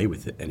actually play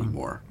with it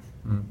anymore.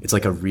 It's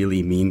like a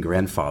really mean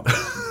grandfather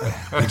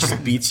who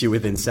just beats you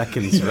within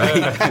seconds,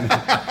 right?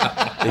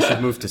 They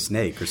should move to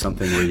Snake or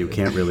something where you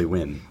can't really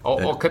win.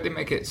 Or could they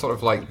make it sort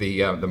of like the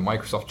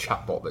Microsoft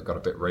chatbot that got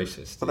a bit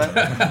racist?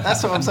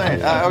 That's what I'm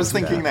saying. I was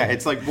thinking that.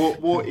 It's like,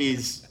 what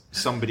is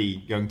somebody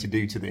going to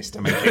do to this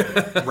to make it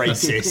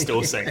racist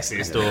or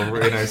sexist,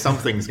 or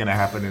something's going to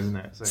happen, isn't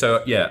it?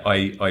 So yeah,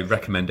 I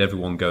recommend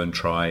everyone go and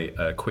try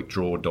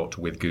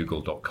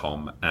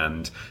quickdraw.withgoogle.com,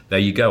 and there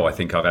you go. I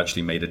think I've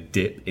actually made a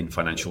dip in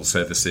financial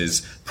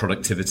services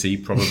productivity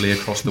probably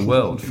across the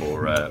world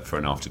for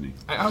an afternoon.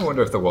 I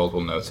wonder if the world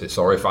will notice,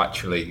 or if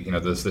actually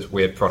there's this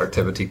weird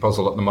productivity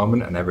puzzle at the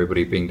moment, and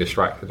everybody being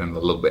distracted and a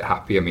little bit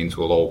happier means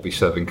we'll all be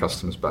serving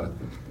customers better.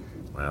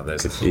 Wow,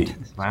 there's Give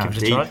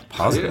it a try.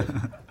 Positive.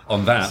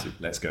 On that,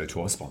 let's go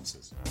to our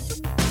sponsors.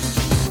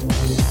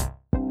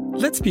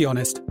 Let's be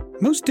honest,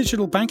 most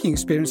digital banking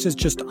experiences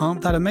just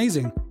aren't that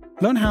amazing.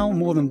 Learn how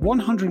more than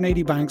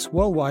 180 banks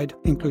worldwide,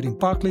 including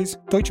Barclays,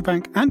 Deutsche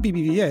Bank and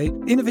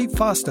BBVA, innovate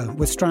faster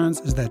with Strands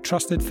as their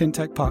trusted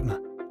fintech partner.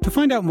 To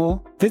find out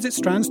more, visit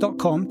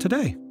strands.com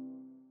today.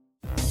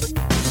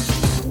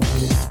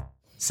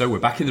 So we're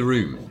back in the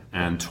room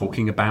and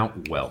talking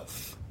about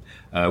wealth.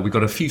 We've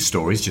got a few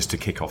stories just to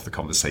kick off the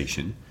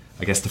conversation.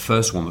 I guess the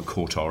first one that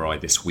caught our eye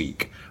this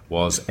week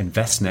was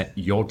InvestNet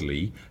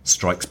Yodlee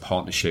strikes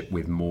partnership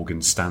with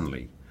Morgan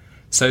Stanley.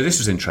 So this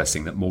was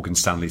interesting that Morgan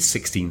Stanley's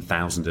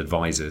 16,000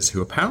 advisors,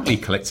 who apparently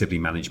collectively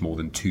manage more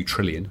than 2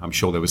 trillion, I'm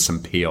sure there was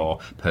some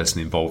PR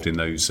person involved in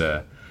those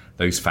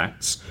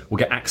facts, will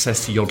get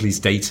access to Yodlee's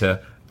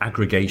data,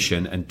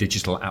 aggregation and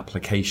digital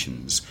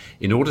applications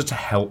in order to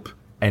help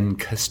end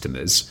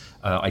customers,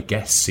 I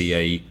guess,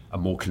 see a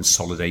more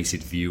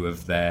consolidated view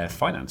of their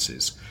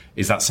finances.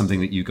 Is that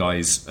something that you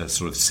guys are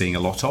sort of seeing a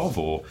lot of,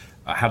 or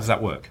how does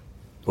that work?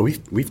 Well,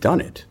 we've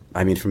done it.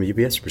 I mean, from a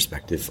UBS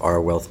perspective,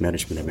 our Wealth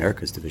Management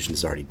Americas division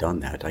has already done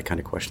that. I kind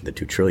of question the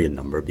 2 trillion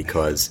number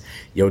because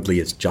Yodlee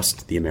is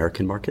just the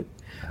American market,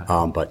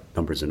 but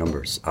numbers are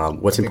numbers.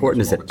 What's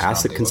important is that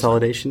asset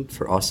consolidation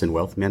for us in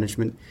wealth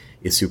management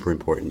is super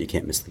important. You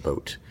can't miss the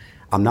boat.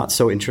 I'm not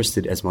so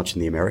interested as much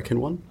in the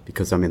American one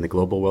because I'm in the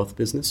global wealth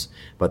business,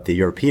 but the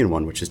European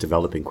one, which is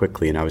developing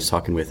quickly, and I was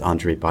talking with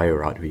Andre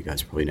Bayorat, who you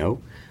guys probably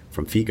know,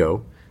 from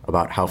Figo,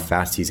 about how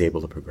fast he's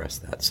able to progress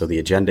that. So the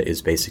agenda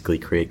is basically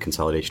create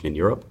consolidation in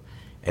Europe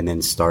and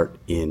then start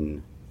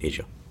in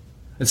Asia.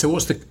 And so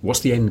what's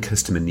the end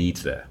customer need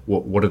there?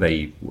 What are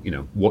they,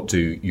 what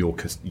do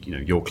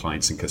your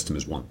clients and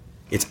customers want?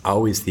 It's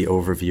always the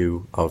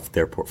overview of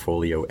their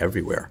portfolio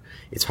everywhere.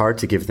 It's hard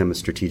to give them a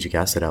strategic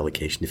asset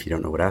allocation if you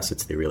don't know what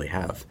assets they really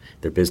have.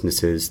 Their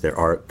businesses, their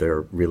art,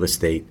 their real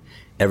estate,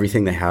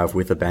 everything they have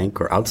with a bank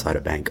or outside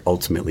a bank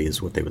ultimately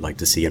is what they would like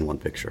to see in one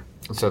picture.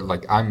 So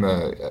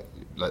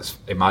let's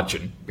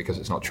imagine, because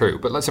it's not true,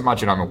 but let's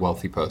imagine I'm a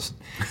wealthy person.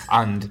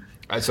 And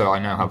so I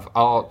now have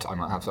art, I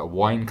might have a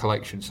wine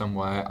collection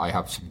somewhere, I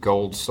have some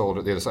gold stored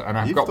at the other side,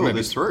 and You've thought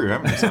this through,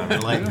 haven't you,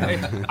 Simon? Like,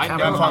 I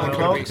know how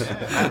it could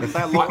be. And if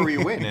that lottery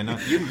win,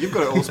 and you've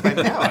got it all spent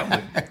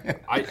out.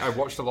 I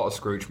watched a lot of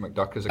Scrooge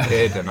McDuck as a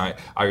kid, and I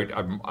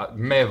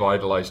may have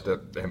idolised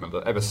him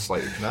ever so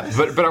slightly. Nice.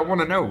 But I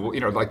want to know,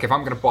 like if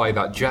I'm going to buy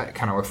that jet,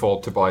 can I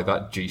afford to buy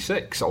that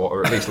G6,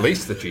 or at least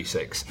lease the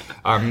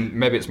G6?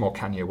 Maybe it's more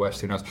Kanye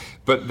West, who knows?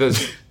 But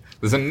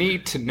there's a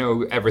need to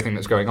know everything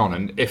that's going on,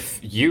 and if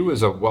you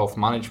as a wealth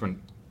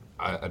management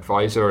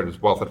advisor and as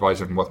wealth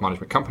advisor and wealth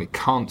management company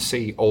can't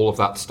see all of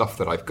that stuff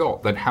that I've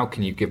got, then how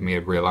can you give me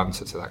a real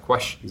answer to that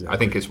question? Exactly. I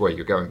think is where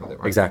you're going with it,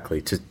 right? Exactly.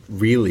 To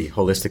really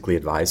holistically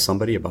advise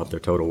somebody about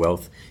their total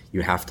wealth,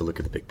 you have to look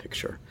at the big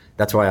picture.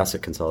 That's why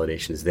asset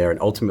consolidation is there,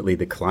 and ultimately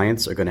the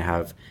clients are going to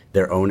have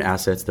their own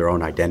assets, their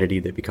own identity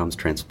that becomes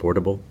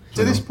transportable.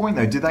 To this point,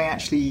 though, do they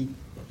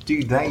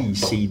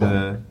see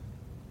the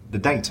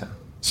data?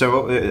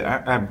 So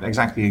I'm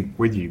exactly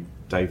with you,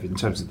 Dave, in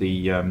terms of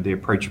the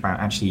approach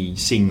about actually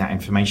seeing that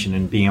information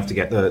and being able to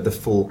get the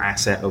full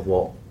asset of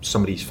what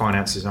somebody's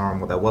finances are and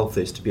what their wealth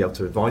is to be able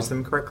to advise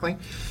them correctly.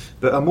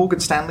 But are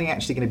Morgan Stanley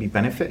actually going to be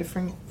benefited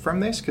from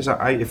this? Because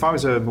if I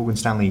was a Morgan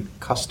Stanley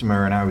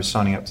customer and I was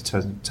signing up to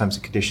terms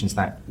and conditions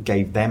that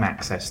gave them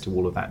access to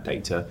all of that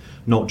data,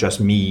 not just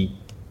me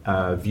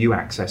view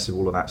access of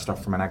all of that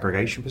stuff from an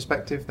aggregation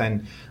perspective,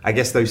 then I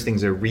guess those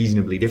things are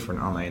reasonably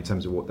different, aren't they, in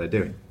terms of what they're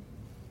doing?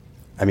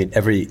 I mean,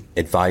 every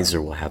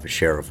advisor will have a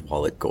share of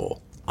wallet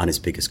goal on his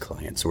biggest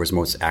clients or his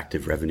most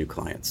active revenue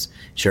clients.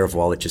 Share of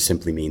wallet just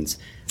simply means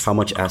how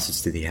much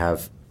assets do they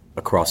have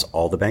across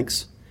all the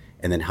banks,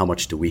 and then how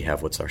much do we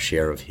have, what's our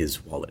share of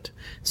his wallet.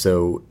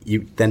 So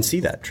you then see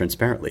that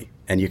transparently,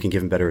 and you can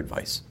give him better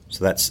advice.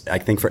 So that's, I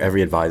think for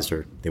every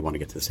advisor, they want to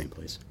get to the same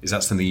place. Is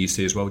that something you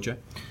see as well, Joe?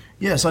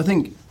 Yes, I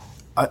think,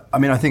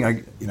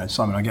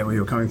 Simon, I get where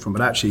you're coming from,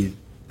 but actually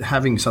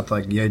having something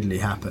like Yodlee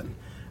happen,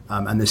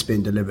 and this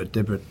being delivered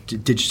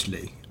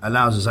digitally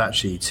allows us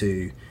actually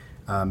to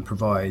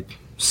provide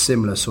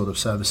similar sort of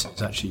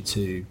services actually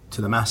to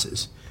the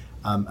masses.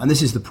 And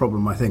this is the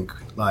problem, I think,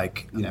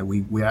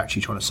 we're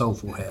actually trying to solve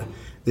for here.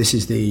 This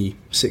is the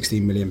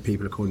 16 million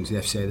people, according to the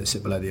FCA, that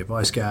sit below the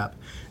advice gap.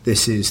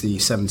 This is the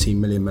 17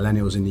 million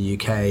millennials in the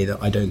UK that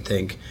I don't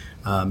think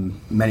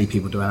many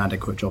people do an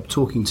adequate job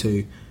talking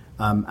to.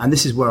 And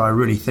this is where I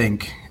really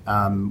think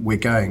we're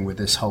going with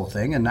this whole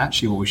thing. And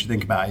actually what we should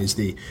think about is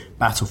the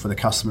battle for the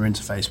customer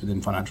interface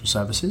within financial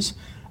services,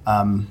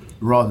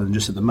 rather than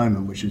just at the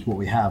moment, which is what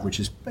we have, which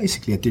is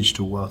basically a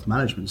digital wealth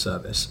management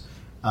service,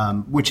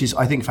 which is,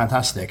 I think,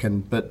 fantastic.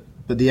 But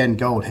the end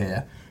goal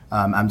here,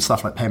 and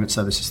stuff like Payment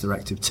Services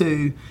Directive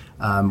 2,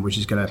 which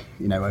is going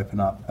to open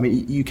up. I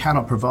mean, you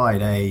cannot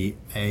provide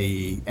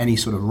any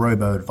sort of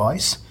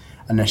robo-advice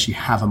unless you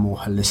have a more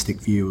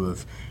holistic view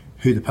of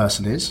who the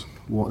person is,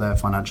 what their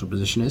financial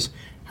position is,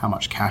 how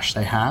much cash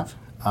they have,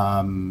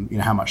 how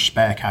much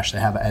spare cash they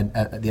have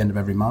at the end of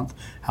every month,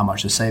 how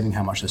much they're saving,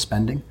 how much they're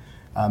spending.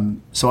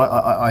 So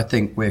I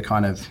think we're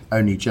kind of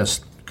only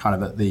just kind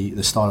of at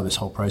the start of this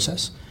whole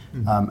process.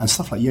 And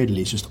stuff like Yodlee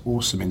is just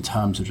awesome in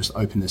terms of just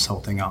opening this whole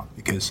thing up,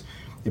 because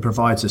it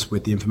provides us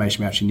with the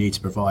information we actually need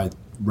to provide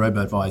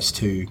robo-advice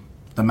to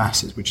the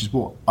masses, which is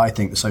what I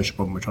think the social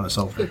problem we're trying to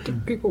solve. Do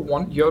people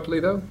want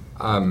Yodlee though?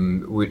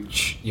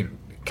 Which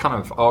kind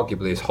of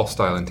arguably is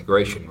hostile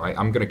integration, right?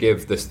 I'm going to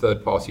give this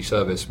third-party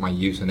service my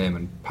username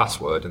and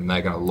password, and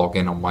they're going to log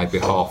in on my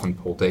behalf and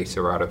pull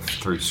data out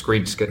through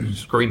screen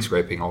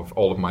scraping of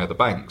all of my other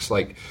banks.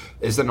 Like,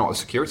 is there not a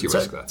security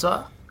risk there?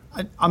 So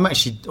I'm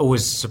actually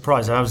always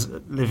surprised. I was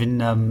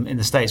living in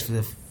the States for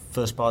the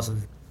first part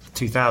of the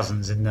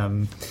 2000s,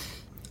 and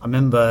I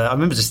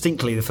remember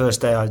distinctly the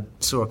first day I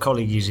saw a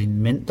colleague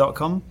using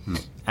Mint.com,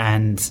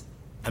 and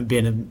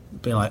being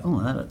like,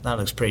 oh, that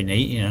looks pretty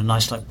neat.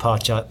 Nice like pie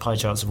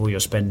charts of all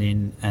your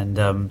spending,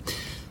 and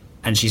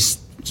she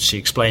she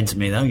explained to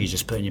me, though, you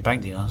just put in your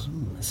bank details.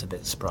 That's a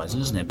bit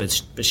surprising, isn't it?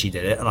 But she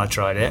did it, and I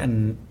tried it,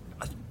 and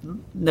I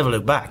never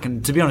looked back.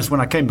 And to be honest,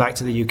 when I came back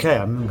to the UK,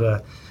 I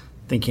remember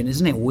thinking,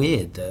 isn't it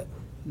weird that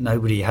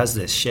nobody has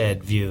this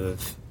shared view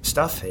of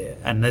stuff here?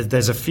 And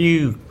there's a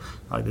few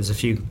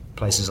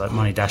places like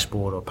Money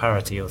Dashboard or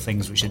Parity or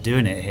things which are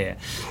doing it here.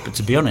 But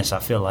to be honest, I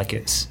feel like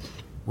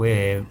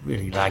we're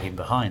really lagging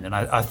behind. And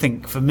I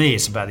think for me,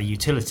 it's about the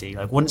utility.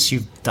 Like once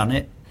you've done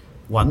it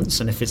once,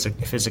 and if it's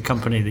a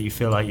company that you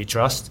feel like you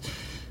trust,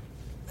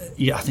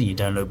 I think you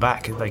don't look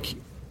back. Like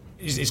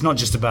it's not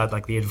just about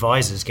like the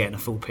advisors getting a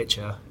full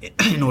picture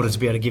in order to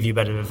be able to give you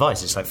better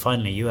advice. It's like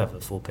finally you have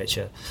a full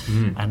picture,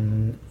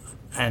 and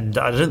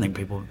I don't think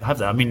people have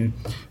that. I mean,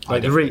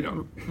 like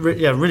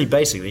really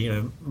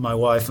basically, my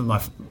wife and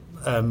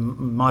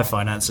my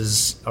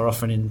finances are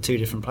often in two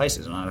different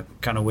places, and I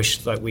kind of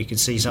wish like we could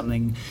see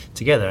something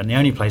together. And the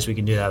only place we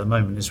can do that at the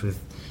moment is with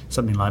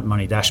something like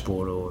Money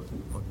Dashboard or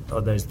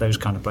those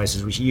kind of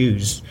places which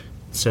use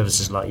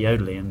services like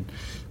Yodlee.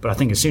 But I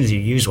think as soon as you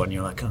use one,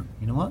 you're like, oh,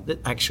 you know what?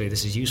 Actually,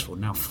 this is useful.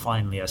 Now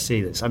finally I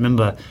see this. I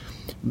remember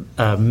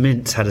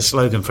Mint had a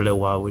slogan for a little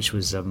while, which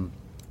was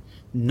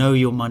know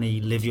your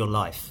money, live your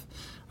life.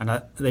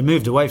 And they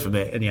moved away from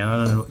it, and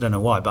I don't know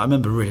why, but I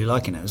remember really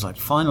liking it. It was like,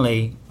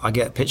 finally, I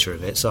get a picture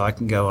of it, so I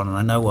can go on and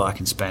I know what I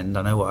can spend,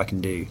 I know what I can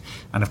do.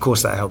 And of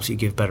course, that helps you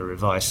give better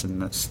advice,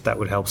 and that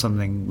would help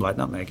something like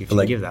Nutmeg if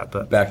you give that.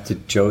 But back to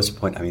Joe's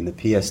point, I mean, the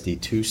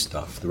PSD2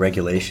 stuff, the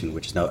regulation,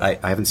 which now I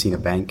haven't seen a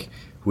bank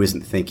who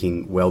isn't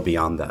thinking well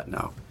beyond that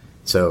now.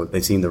 So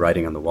they've seen the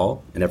writing on the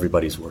wall, and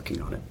everybody's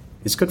working on it.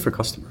 It's good for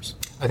customers.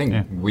 I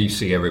think we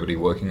see everybody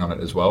working on it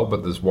as well,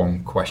 but there's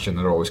one question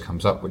that always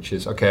comes up, which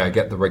is, okay, I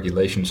get the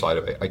regulation side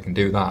of it, I can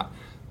do that,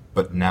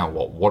 but now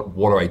what?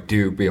 What do I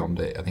do beyond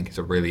it? I think it's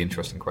a really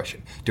interesting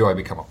question. Do I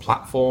become a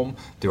platform?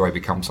 Do I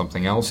become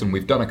something else? And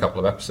we've done a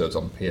couple of episodes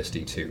on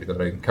PSD2 that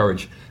I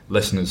encourage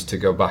listeners to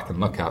go back and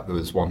look at. There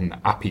was one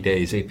API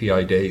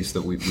days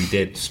that we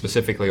did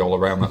specifically all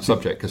around that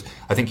subject, because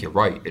I think you're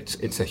right.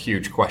 It's a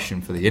huge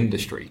question for the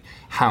industry.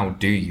 How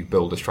do you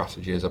build a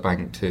strategy as a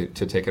bank to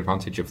take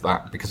advantage of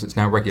that? Because it's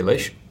now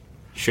regulation.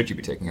 Should you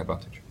be taking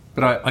advantage?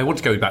 But I want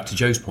to go back to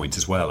Joe's point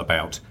as well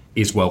about,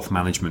 is wealth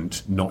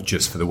management not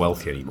just for the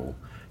wealthy anymore?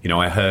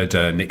 I heard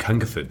Nick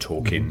Hungerford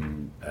talk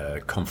in a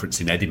conference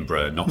in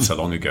Edinburgh not so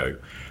long ago,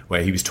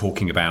 where he was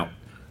talking about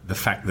the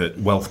fact that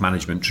wealth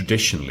management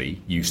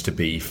traditionally used to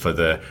be for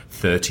the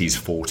 30s,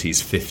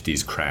 40s,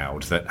 50s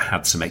crowd that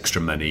had some extra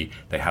money.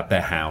 They had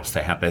their house,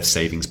 they had their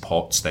savings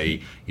pots,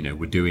 they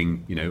were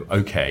doing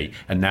okay.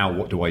 And now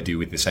what do I do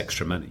with this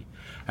extra money?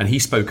 And he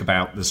spoke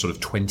about the sort of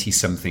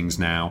 20-somethings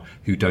now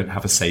who don't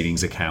have a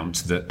savings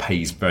account that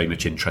pays very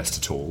much interest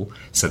at all.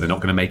 So they're not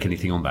going to make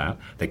anything on that.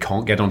 They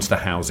can't get onto the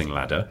housing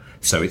ladder.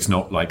 So it's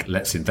not like,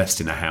 let's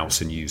invest in a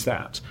house and use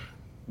that.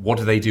 What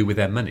do they do with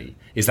their money?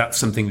 Is that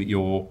something that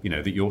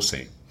you're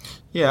seeing?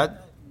 Yeah.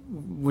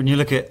 When you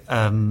look at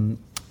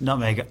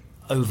Nutmeg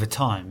over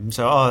time,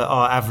 so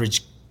our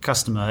average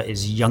customer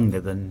is younger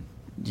than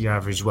your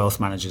average wealth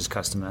manager's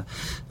customer,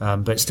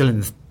 but still in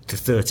the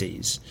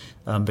 30s,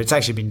 but it's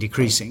actually been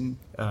decreasing.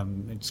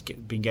 It's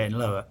been getting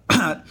lower.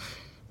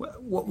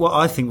 What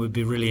I think would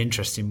be really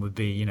interesting would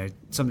be,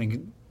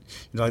 something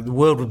like the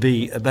world would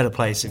be a better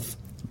place if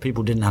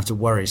people didn't have to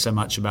worry so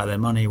much about their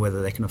money,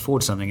 whether they can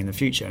afford something in the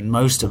future. And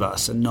most of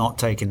us are not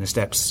taking the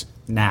steps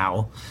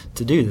now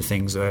to do the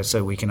things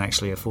so we can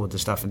actually afford the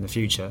stuff in the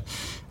future.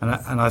 And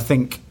I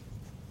think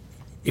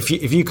if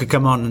you could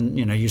come on and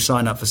you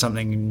sign up for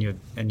something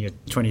and you're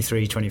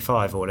 23,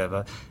 25 or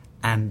whatever,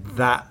 and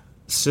that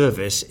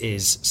service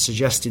is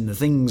suggesting the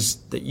things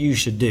that you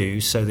should do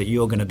so that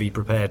you're going to be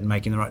prepared and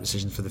making the right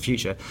decisions for the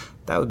future,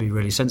 that would be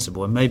really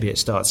sensible. And maybe it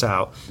starts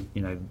out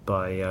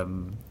by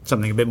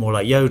something a bit more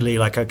like Yodlee,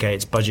 like, okay,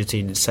 it's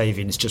budgeting, it's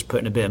saving, it's just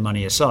putting a bit of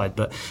money aside,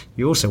 but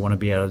you also want to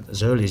be able,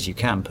 as early as you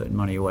can, putting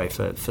money away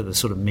for the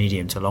sort of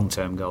medium to long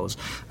term goals.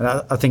 And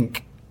I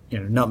think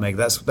Nutmeg,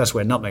 that's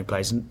where Nutmeg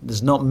plays. And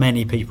there's not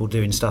many people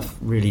doing stuff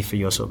really for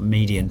your sort of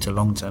medium to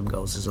long term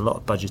goals. There's a lot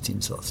of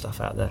budgeting sort of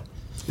stuff out there.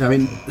 I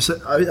mean,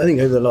 so I think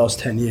over the last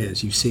 10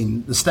 years, you've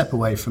seen the step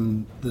away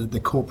from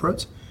the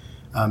corporate.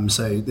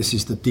 So this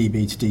is the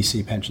DB to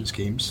DC pension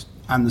schemes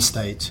and the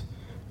state.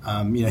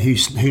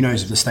 Who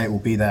knows if the state will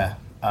be there,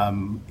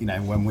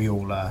 when we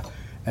all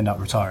end up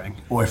retiring,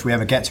 or if we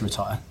ever get to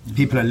retire.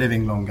 People are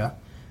living longer.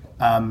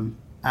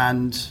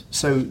 And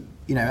so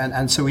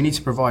we need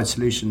to provide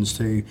solutions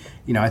to,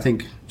 I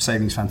think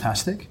saving's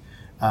fantastic.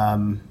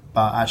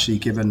 But actually,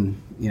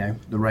 given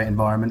the rate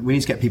environment, we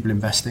need to get people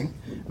investing.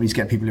 We need to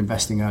get people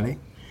investing early.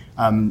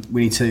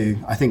 We need to,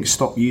 I think,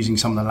 stop using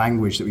some of the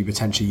language that we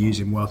potentially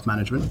use in wealth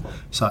management,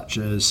 such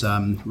as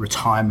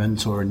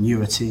retirement or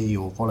annuity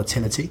or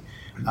volatility.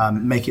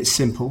 Make it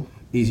simple,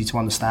 easy to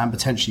understand,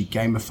 potentially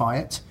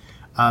gamify it,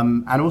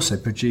 and also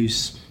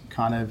produce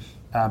kind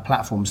of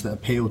platforms that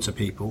appeal to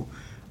people,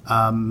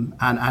 and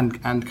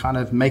kind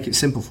of make it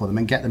simple for them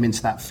and get them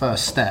into that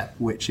first step,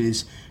 which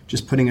is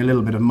just putting a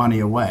little bit of money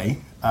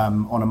away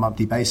on a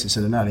monthly basis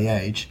at an early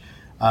age,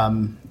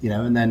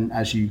 And then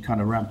as you kind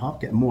of ramp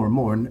up, get more and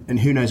more, and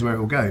who knows where it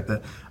will go.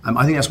 But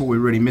I think that's what we're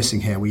really missing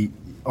here. We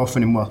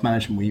often in wealth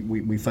management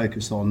we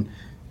focus on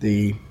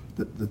the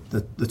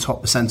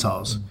top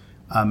percentiles,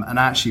 and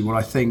actually what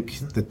I think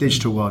the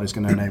digital world is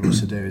going to enable us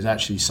to do is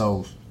actually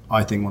solve,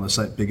 I think, one of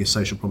the biggest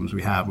social problems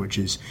we have, which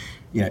is,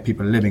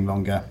 people are living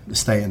longer. The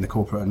state and the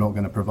corporate are not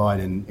going to provide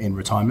in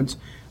retirement,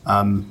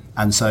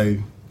 and so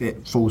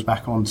it falls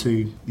back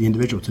onto the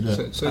individual to do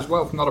it. So is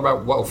wealth not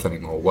about wealth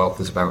anymore? Wealth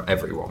is about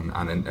everyone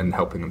and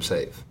helping them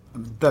save.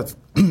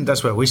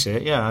 That's where we see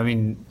it. Yeah, I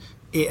mean,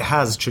 it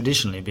has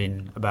traditionally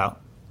been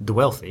about the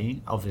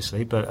wealthy,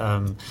 obviously, but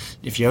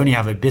if you only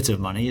have a bit of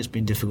money, it's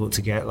been difficult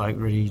to get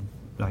really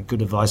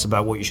good advice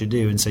about what you should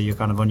do, and so you're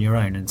kind of on your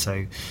own. And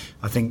so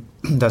I think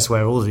that's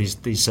where all these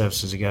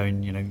services are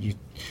going.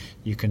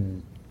 You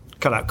can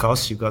cut out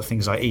costs. You've got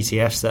things like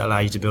ETFs that allow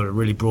you to build a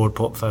really broad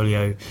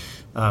portfolio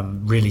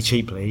really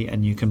cheaply,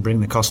 and you can bring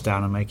the cost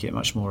down and make it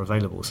much more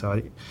available. So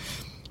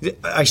I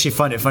actually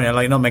find it funny.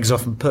 Nutmeg's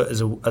often put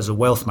as a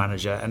wealth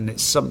manager, and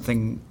it's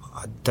something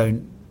I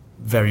don't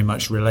very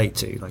much relate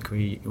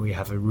to. We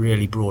have a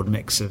really broad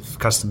mix of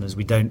customers.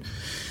 We don't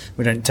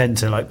tend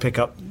to pick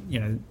up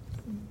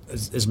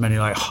as many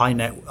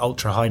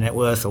ultra high net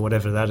worth or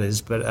whatever that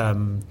is, but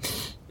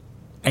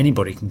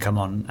anybody can come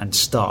on and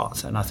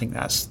start, and I think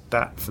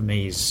that for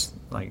me is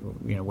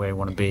where you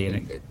want to be.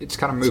 And it's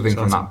kind of moving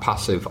from that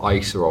passive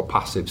ISA or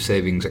passive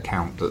savings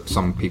account that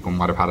some people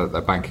might have had at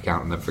their bank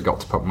account and then forgot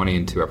to put money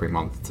into every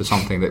month, to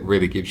something that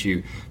really gives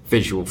you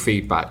visual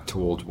feedback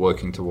towards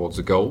working towards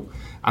a goal.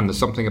 And there's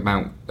something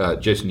about,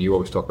 Jason, you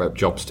always talk about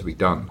jobs to be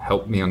done.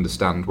 Help me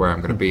understand where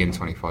I'm going to be in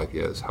 25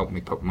 years. Help me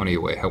put money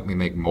away. Help me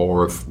make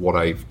more of what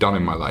I've done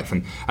in my life.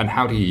 And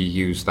how do you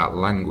use that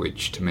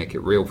language to make it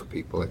real for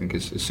people, I think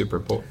is super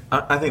important.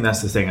 I think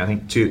that's the thing. I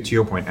think to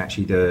your point,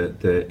 actually,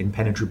 the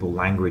impenetrable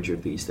language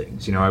of these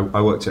things.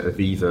 I worked at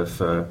Aviva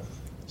for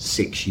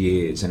 6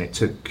 years, and it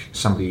took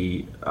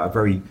somebody, a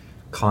very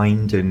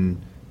kind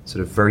and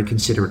sort of very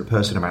considerate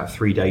person, about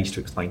 3 days to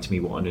explain to me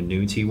what an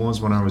annuity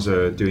was when I was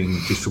doing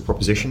digital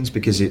propositions,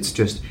 because it's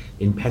just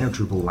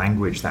impenetrable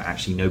language that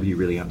actually nobody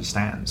really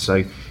understands.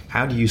 So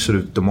how do you sort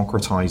of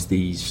democratize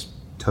these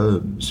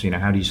terms?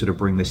 How do you sort of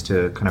bring this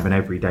to kind of an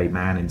everyday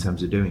man in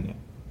terms of doing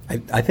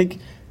it? I think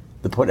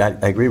the point, I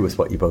agree with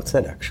what you both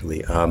said,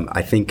 actually.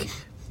 I think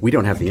we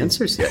don't have the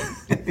answers yet.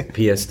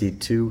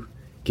 PSD2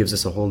 gives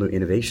us a whole new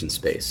innovation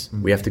space.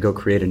 We have to go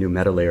create a new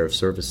meta layer of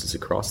services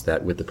across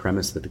that, with the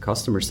premise that the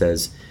customer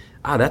says,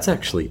 that's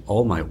actually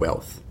all my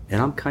wealth,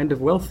 and I'm kind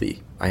of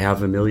wealthy. I have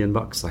 $1 million,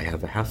 I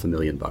have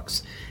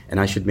 $500,000, and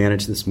I should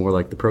manage this more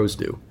like the pros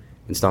do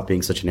and stop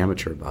being such an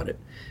amateur about it.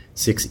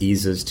 6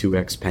 ESAs,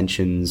 2X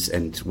pensions,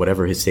 and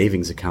whatever his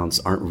savings accounts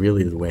aren't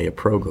really the way a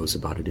pro goes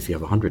about it. If you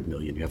have 100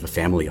 million, you have a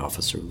family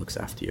officer who looks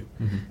after you.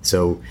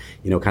 So,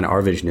 kind of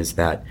our vision is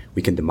that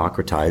we can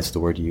democratize, the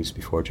word you used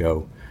before,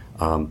 Joe,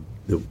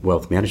 the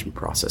wealth management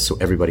process, so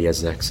everybody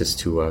has access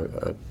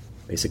to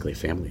basically a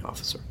family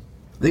officer.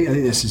 I think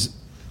this is,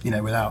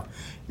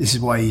 this is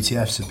why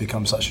ETFs have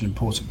become such an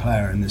important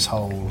player in this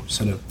whole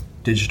sort of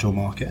digital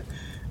market.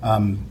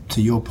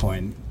 To your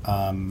point,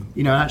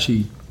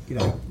 actually,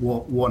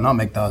 what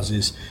Nutmeg does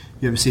is,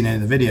 you ever seen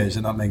any of the videos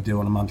that Nutmeg do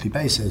on a monthly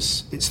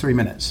basis? It's 3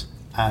 minutes,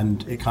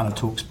 and it kind of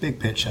talks big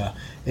picture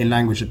in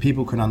language that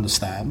people can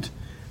understand.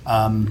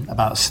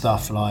 About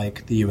stuff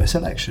like the US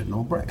election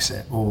or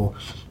Brexit or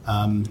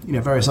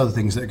various other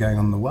things that are going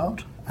on in the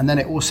world, and then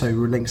it also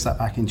links that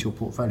back into your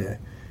portfolio,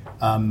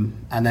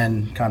 and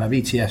then kind of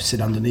ETFs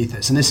sit underneath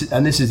it.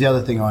 And this is the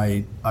other thing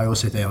I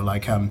also feel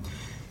like,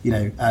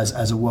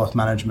 as a wealth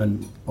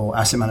management or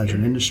asset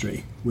management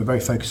industry, we're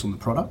very focused on the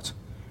product,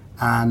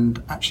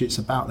 and actually it's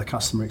about the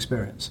customer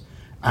experience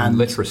and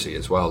literacy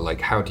as well.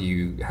 How do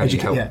you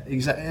help? Yeah,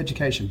 exactly,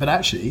 education. But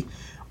actually,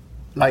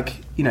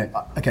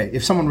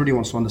 if someone really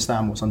wants to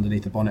understand what's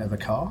underneath the bonnet of a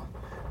car,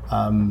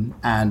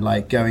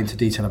 and go into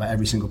detail about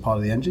every single part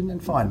of the engine, then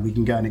fine, we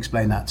can go and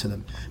explain that to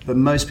them. But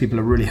most people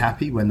are really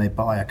happy when they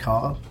buy a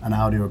car, an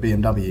Audi or a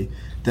BMW,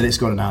 that it's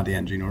got an Audi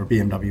engine or a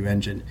BMW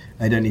engine.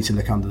 They don't need to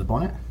look under the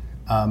bonnet.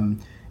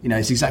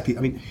 It's exactly,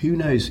 who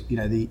knows,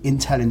 the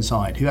intel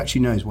inside, who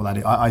actually knows what that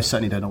is? I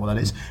certainly don't know what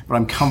that is, but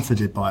I'm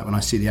comforted by it when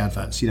I see the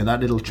adverts, that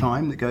little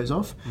chime that goes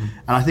off.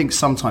 And I think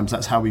sometimes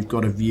that's how we've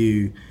got to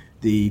view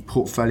the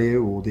portfolio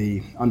or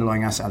the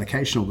underlying asset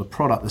allocation or the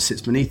product that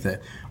sits beneath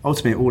it.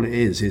 Ultimately, all it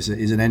is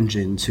an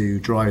engine to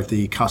drive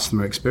the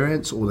customer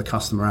experience or the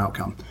customer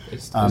outcome.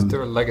 Is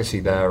there a legacy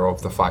there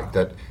of the fact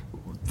that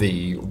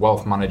the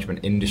wealth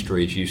management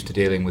industry is used to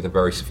dealing with a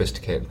very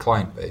sophisticated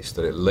client base,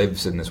 that it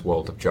lives in this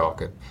world of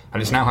jargon,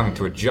 and it's now having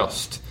to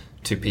adjust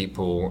to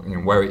people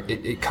where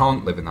it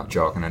can't live in that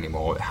jargon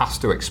anymore? It has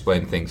to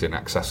explain things in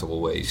accessible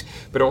ways,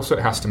 but also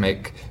it has to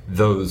make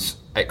those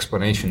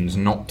explanations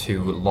not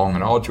too long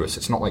and arduous.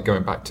 It's not like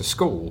going back to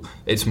school.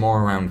 It's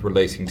more around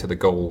relating to the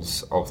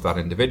goals of that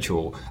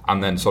individual,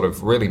 and then sort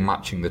of really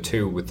matching the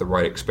two with the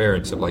right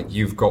experience of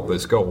you've got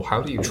this goal.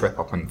 How do you trip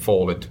up and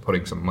fall into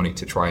putting some money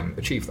to try and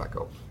achieve that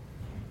goal?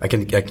 I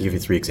can give you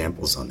 3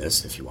 examples on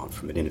this if you want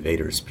from an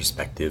innovator's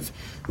perspective.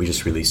 We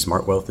just released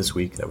Smart Wealth this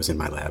week. That was in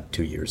my lab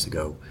 2 years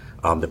ago.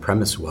 The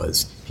premise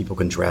was people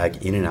can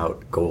drag in and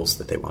out goals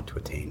that they want to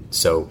attain.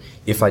 So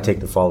if I take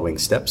the following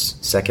steps,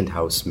 second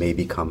house may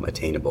become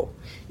attainable.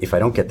 If I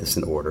don't get this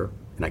in order,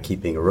 and I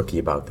keep being a rookie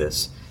about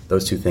this,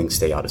 those 2 things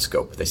stay out of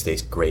scope. They stay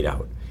grayed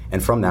out.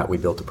 And from that, we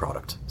built a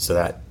product. So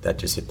that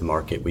just hit the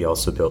market. We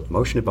also built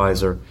Motion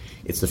Advisor.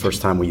 It's the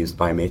first time we used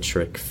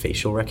biometric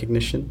facial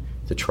recognition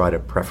to try to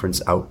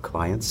preference out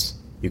clients.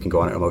 You can go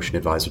on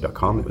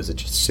emotionadvisor.com. It was a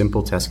just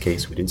simple test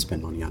case. We didn't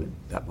spend money on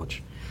it that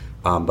much.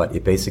 But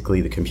it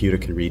basically, the computer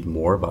can read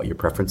more about your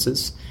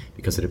preferences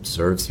because it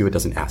observes you. It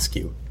doesn't ask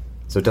you.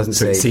 So it doesn't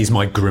say... it sees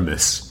my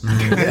grimace.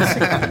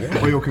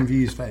 Or your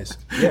confused face.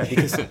 Yeah,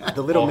 because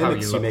the little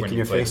mimics you make in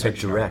your face are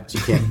direct. You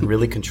can't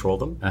really control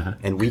them,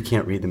 and we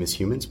can't read them as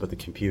humans, but the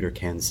computer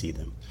can see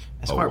them.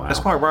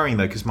 That's quite worrying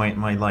though, because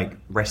my like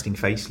resting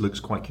face looks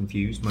quite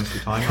confused most of the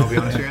time. I'll be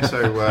honest with you.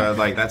 So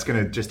like that's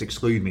going to just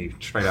exclude me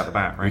straight out the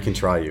bat, right? We can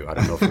try you. I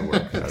don't know if it'll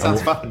work.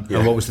 Sounds fun.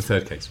 And what was the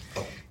third case?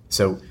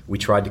 So we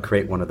tried to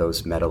create one of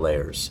those meta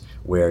layers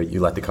where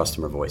you let the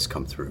customer voice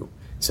come through.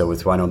 So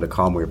with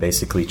Rhino.com, we were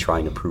basically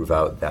trying to prove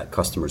out that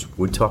customers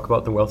would talk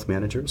about the wealth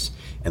managers,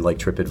 and like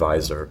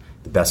TripAdvisor,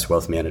 the best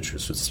wealth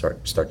managers would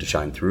start to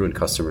shine through, and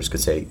customers could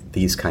say,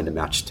 these kind of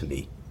match to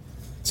me.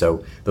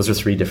 So those are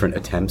 3 different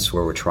attempts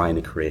where we're trying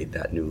to create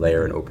that new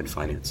layer in open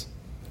finance.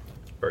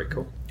 Very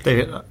cool.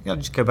 David, I'll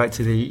just go back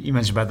to you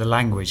mentioned about the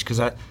language, because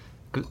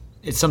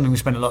it's something we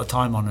spend a lot of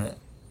time on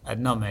at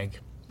Nutmeg.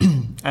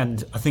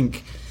 And I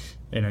think,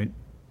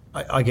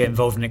 I get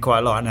involved in it quite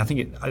a lot, and I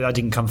think I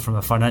didn't come from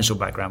a financial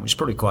background, which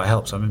probably quite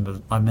helps. I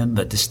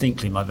remember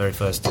distinctly my very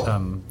first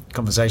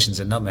conversations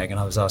at Nutmeg, and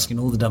I was asking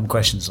all the dumb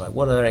questions like,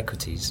 what are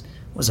equities?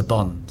 What's a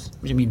bond?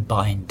 What do you mean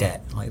buying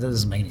debt? Like, that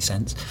doesn't make any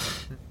sense.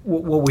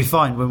 What we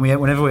find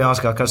whenever we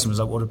ask our customers,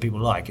 like, what do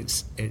people like?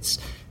 It's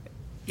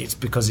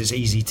because it's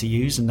easy to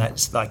use, and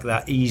that's like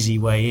that easy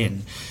way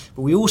in.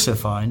 But we also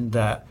find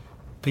that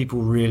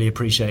people really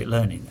appreciate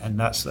learning, and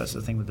that's the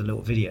thing with the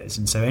little videos.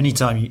 And so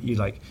anytime you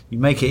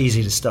make it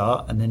easy to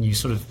start, and then you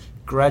sort of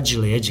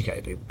gradually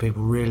educate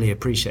people really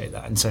appreciate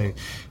that. And so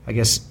I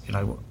guess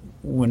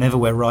whenever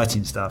we're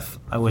writing stuff,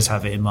 I always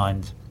have it in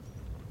mind.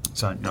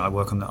 So I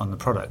work on the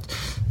product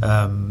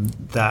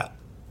that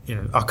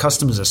our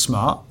customers are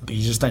smart, but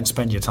you just don't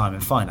spend your time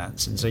in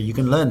finance, and so you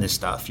can learn this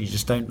stuff. You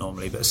just don't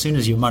normally, but as soon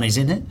as your money's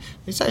in it,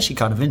 it's actually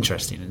kind of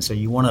interesting, and so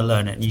you want to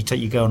learn it, and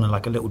you go on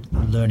a little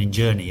learning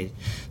journey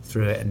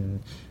through it,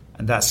 and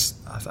that's,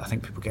 I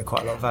think people get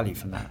quite a lot of value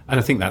from that. And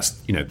I think that's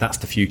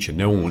the future.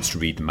 No one wants to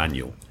read the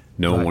manual.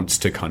 No one wants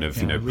to kind of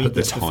put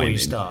the time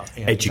in.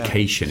 Yeah,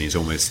 education is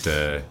almost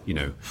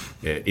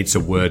it's a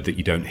word that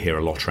you don't hear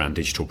a lot around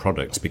digital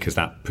products, because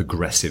that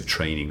progressive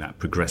training, that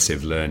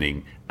progressive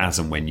learning as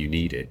and when you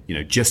need it,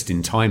 just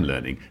in time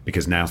learning,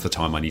 because now's the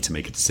time I need to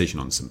make a decision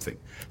on something,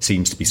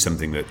 seems to be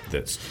something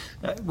that's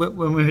when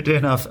we were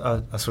doing our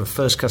sort of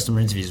first customer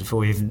interviews before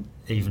we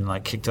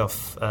even kicked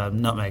off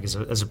Nutmeg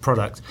as a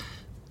product.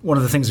 One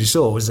of the things we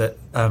saw was that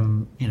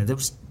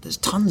there's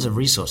tons of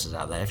resources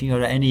out there. If you go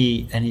to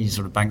any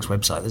sort of bank's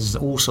website, there's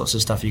all sorts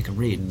of stuff you can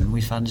read, and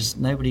we found just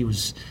nobody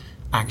was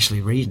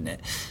actually reading it.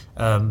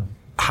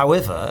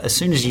 However, as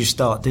soon as you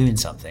start doing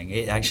something,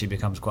 it actually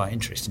becomes quite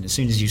interesting. As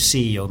soon as you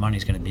see your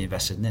money's going to be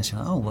invested in this, you're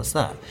like, oh, what's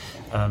that?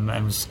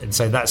 And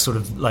so that's sort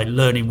of like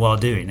learning while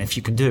doing. If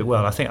you can do it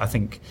well, I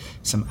think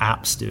some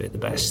apps do it the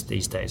best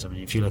these days. I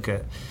mean, if you look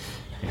at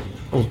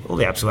all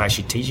the apps will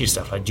actually teach you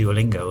stuff like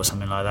Duolingo or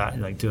something like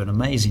that, do an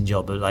amazing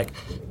job of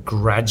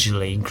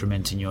gradually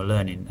incrementing your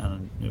learning,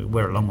 and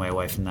we're a long way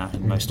away from that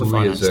in most of the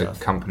finance stuff. We as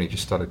a company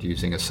just started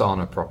using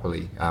Asana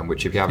properly,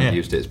 which if you haven't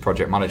used it, is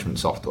project management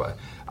software.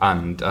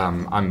 And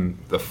I'm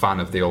the fan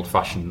of the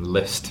old-fashioned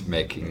list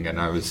making, and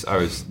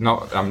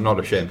I'm not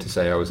ashamed to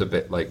say I was a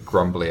bit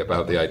grumbly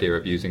about the idea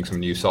of using some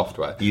new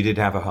software. You did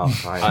have a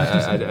heart. I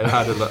had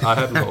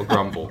a little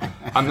grumble,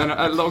 and then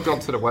I logged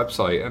onto the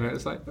website, and it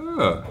was like,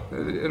 oh,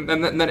 and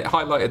then it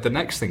highlighted the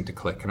next thing to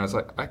click, and I was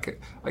like,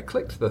 I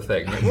clicked the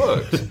thing, and it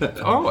worked.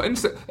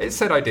 It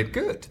said I did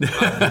good.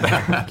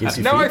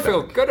 Now I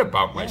feel good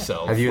about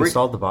myself. Have you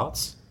installed the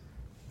bots?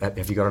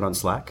 Have you got it on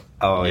Slack?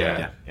 Oh,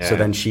 yeah. So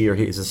then she or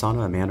he, is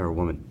Asana a man or a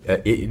woman?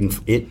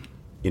 It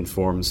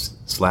informs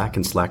Slack,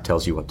 and Slack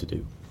tells you what to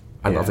do.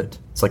 I love it.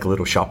 It's like a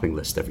little shopping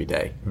list every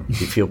day.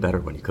 You feel better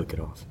when you click it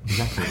off.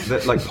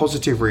 Exactly.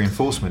 Positive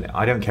reinforcement.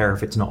 I don't care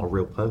if it's not a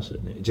real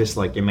person. It just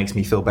it makes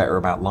me feel better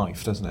about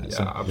life, doesn't it?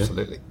 Yeah,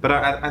 absolutely. But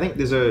I think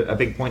there's a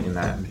big point in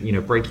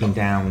that, breaking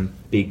down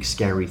big,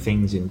 scary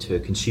things into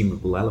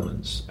consumable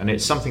elements. And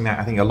it's something that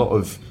I think a lot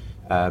of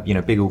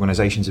big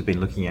organisations have been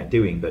looking at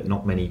doing, but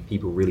not many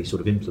people really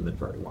sort of implement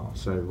very well.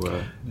 So,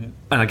 and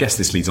I guess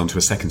this leads on to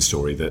a second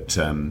story that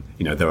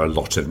there are a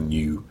lot of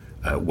new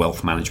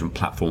wealth management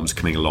platforms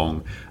coming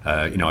along.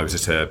 I was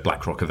at a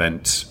BlackRock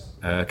event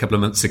a couple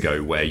of months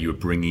ago where you were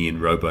bringing in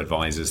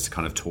Robo-Advisors to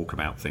kind of talk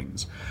about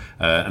things.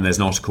 And there's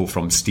an article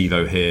from Steve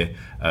O'Here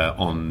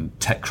on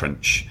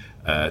TechCrunch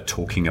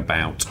talking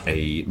about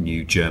a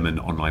new German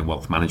online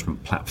wealth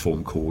management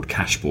platform called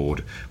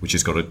Cashboard, which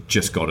has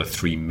just got a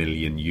 €3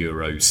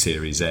 million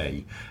Series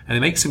A. And they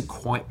make some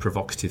quite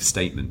provocative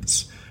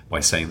statements by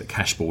saying that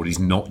Cashboard is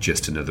not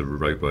just another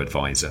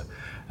robo-advisor.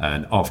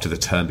 And after the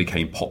term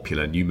became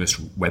popular, numerous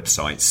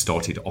websites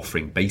started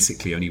offering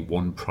basically only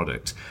one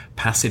product,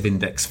 passive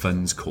index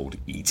funds called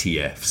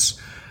ETFs.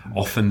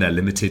 Often they're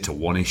limited to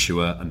one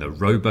issuer, and the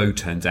robo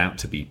turns out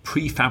to be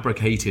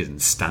prefabricated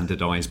and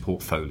standardized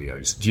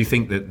portfolios. Do you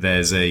think that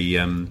there's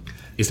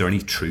is there any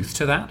truth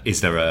to that?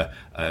 Is there a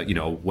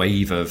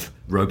wave of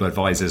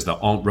robo-advisors that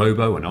aren't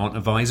robo and aren't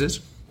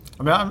advisors?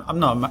 I mean, I'm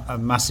not a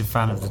massive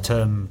fan of the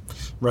term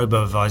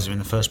robo-advisor in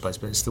the first place,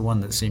 but it's the one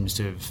that seems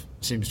to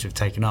have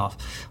taken off.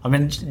 I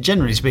mean,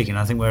 generally speaking,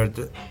 I think we're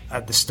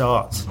at the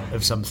start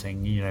of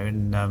something,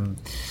 and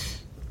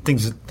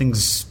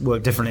things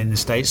work differently in the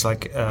States.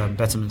 Like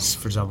Betterment's,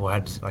 for example,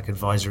 had like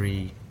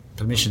advisory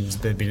permissions.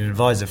 They've been an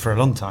advisor for a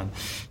long time.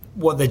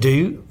 What they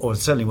do, or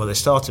certainly what they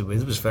started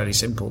with, was fairly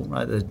simple,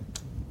 right?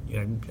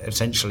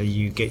 Essentially,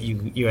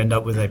 you end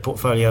up with a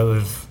portfolio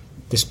of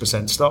this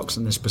percent stocks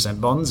and this percent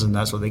bonds, and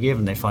that's what they give,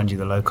 and they find you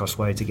the low-cost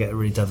way to get a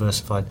really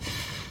diversified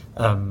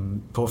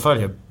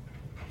portfolio.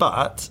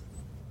 But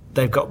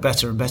they've got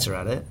better and better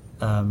at it,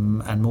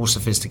 and more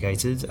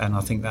sophisticated, and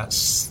I think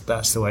that's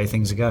the way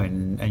things are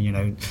going.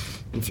 And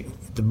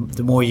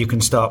the more you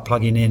can start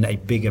plugging in a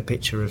bigger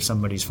picture of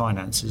somebody's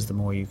finances, the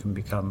more you can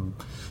become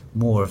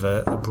more of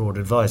a broad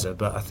advisor.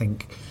 But I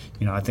think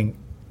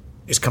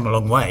it's come a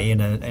long way in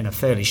a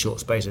fairly short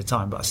space of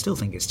time, but I still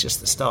think it's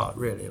just the start,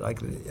 really.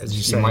 Like, as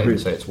you say, you might even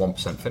say it's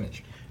 1%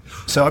 finished.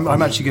 So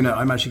I'm actually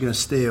gonna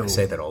steal. I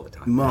say that all the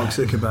time. Mark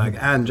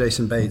Zuckerberg and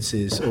Jason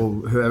Bates's, or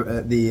whoever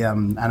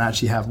and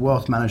actually have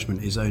wealth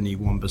management is only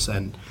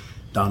 1%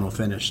 done or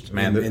finished.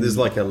 Man, there's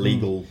like a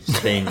legal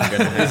sting.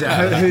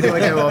 Who do I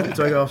go after?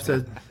 Do I go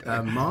after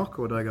Mark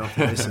or do I go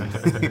after Jason?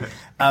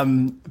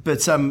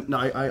 No,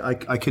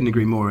 I couldn't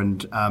agree more.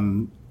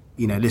 And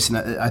listen,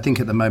 I think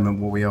at the moment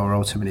what we are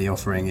ultimately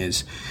offering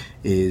is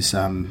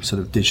sort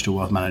of digital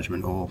wealth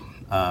management or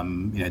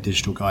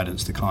digital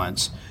guidance to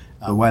clients.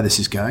 Where this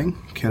is going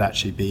could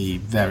actually be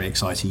very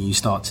exciting. You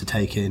start to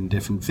take in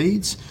different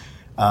feeds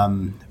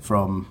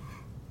from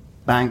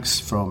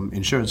banks, from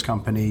insurance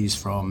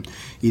companies,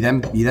 you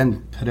then put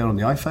it on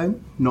the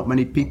iPhone. Not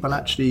many people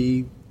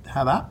actually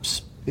have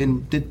apps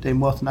in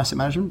wealth and asset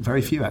management.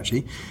 Very few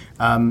actually.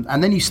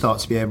 And then you start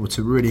to be able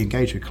to really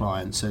engage with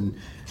clients. And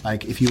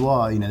like if you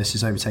are, this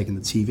is overtaking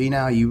the TV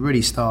now. You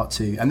really start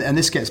to, and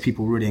this gets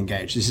people really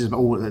engaged.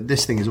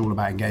 This thing is all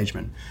about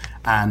engagement.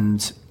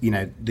 And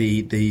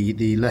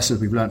the lessons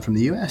we've learned from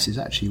the US is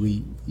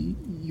actually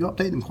you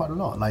update them quite a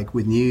lot, like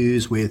with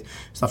news, with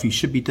stuff you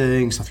should be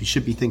doing, stuff you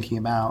should be thinking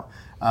about.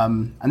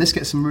 And this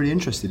gets them really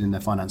interested in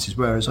their finances.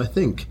 Whereas I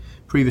think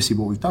previously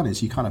what we've done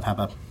is you kind of have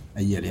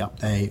a yearly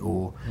update,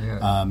 or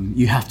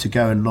you have to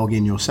go and log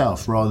in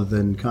yourself rather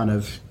than kind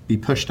of be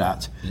pushed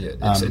at. Yeah,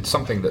 it's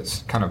something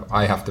that's kind of,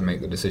 I have to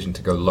make the decision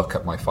to go look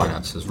at my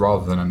finances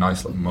rather than a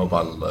nice little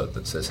mobile alert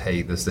that says,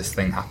 hey, there's this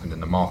thing happened in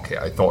the market.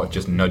 I thought I'd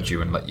just nudge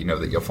you and let you know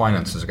that your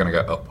finances are going to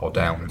go up or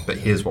down, but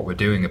here's what we're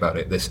doing about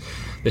it. This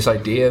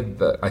idea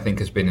that I think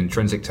has been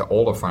intrinsic to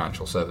all of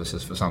financial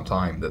services for some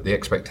time, that the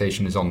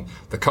expectation is on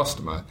the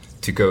customer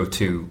to go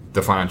to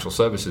the financial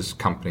services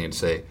company and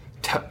say,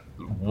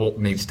 what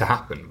needs to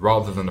happen,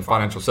 rather than the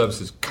financial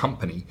services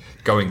company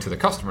going to the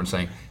customer and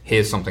saying,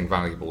 here's something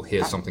valuable,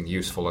 here's something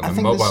useful, and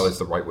the mobile is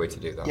the right way to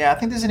do that. Yeah, I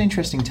think there's an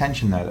interesting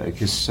tension there, though,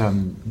 because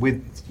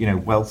with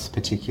wealth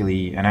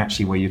particularly, and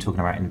actually where you're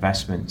talking about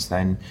investments,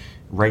 then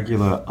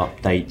regular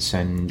updates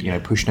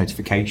and push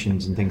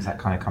notifications and things that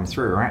kind of come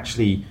through are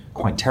actually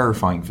quite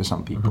terrifying for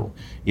some people.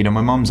 Mm-hmm. My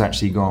mum's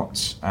actually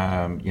got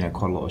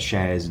quite a lot of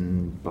shares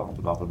and blah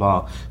blah blah blah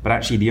blah. But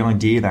actually, the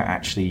idea that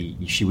actually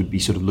she would be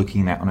sort of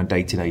looking at on a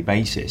day-to-day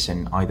basis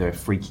and either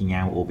freaking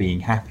out or being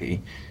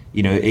happy,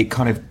 it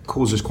kind of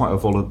causes quite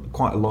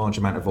a large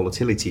amount of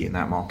volatility in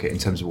that market in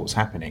terms of what's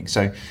happening.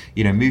 So,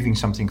 moving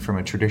something from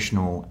a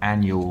traditional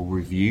annual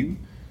review,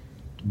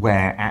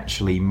 where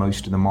actually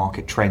most of the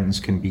market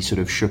trends can be sort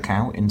of shook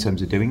out in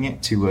terms of doing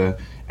it, to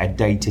a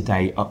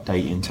day-to-day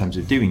update in terms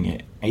of doing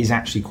it, is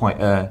actually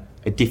quite a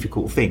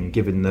difficult thing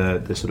given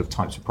the sort of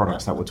types of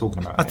products that we're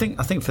talking about. I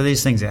think for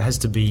these things it has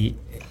to be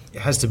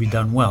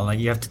done well. Like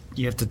you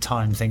have to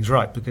time things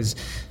right, because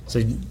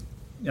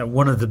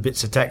one of the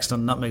bits of text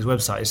on Nutmeg's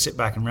website is sit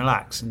back and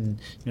relax, and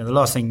the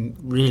last thing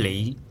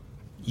really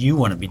you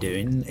want to be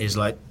doing is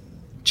like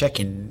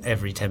checking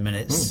every 10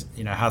 minutes,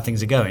 how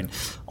things are going.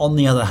 On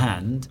the other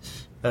hand,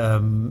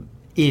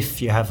 if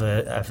you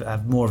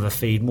have more of a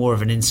feed, more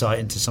of an insight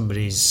into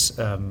somebody's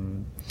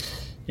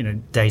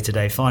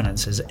day-to-day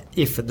finances,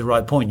 if at the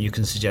right point you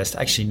can suggest,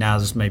 actually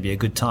now's maybe a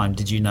good time,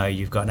 did you know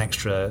you've got an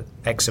extra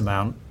X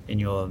amount in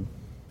your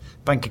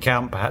bank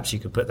account, perhaps you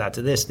could put that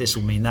to this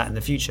will mean that in the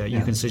future.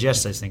 You can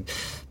suggest those things,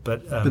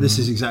 but this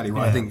is exactly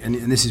what I think, and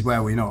this is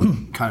where we're not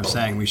kind of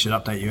saying we should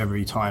update you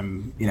every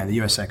time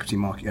the US equity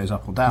market goes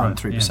up or down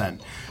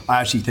 3%.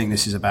 I actually think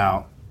this is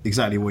about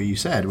exactly what you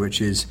said,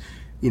 which is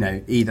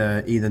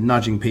either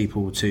nudging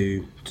people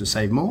to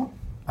save more,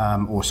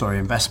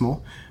 invest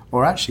more,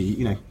 or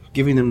actually,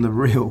 giving them the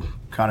real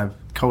kind of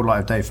cold light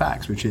of day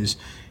facts, which is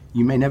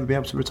you may never be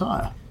able to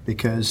retire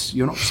because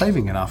you're not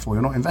saving enough or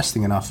you're not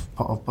investing enough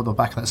on the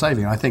back of that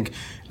saving. I think,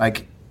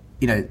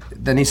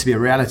 there needs to be a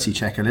reality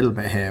check a little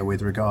bit here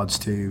with regards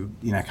to,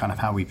 kind of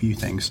how we view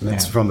things.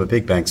 That's from a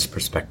big bank's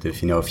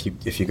perspective.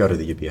 If you go to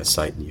the UBS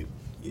site and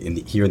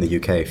here in the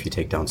UK, if you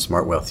take down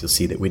Smart Wealth, you'll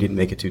see that we didn't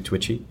make it too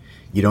twitchy.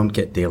 You don't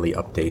get daily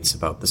updates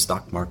about the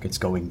stock market's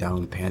going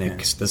down,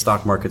 panics, the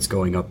stock market's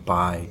going up,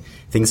 buy,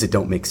 things that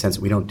don't make sense.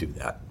 We don't do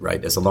that,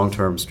 right? As a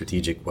long-term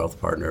strategic wealth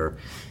partner,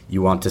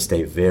 you want to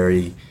stay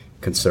very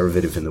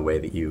conservative in the way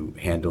that you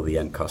handle the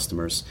end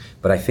customers.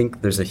 But I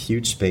think there's a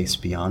huge space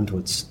beyond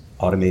what's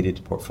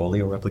automated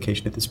portfolio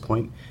replication at this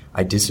point.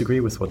 I disagree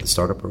with what the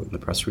startup wrote in the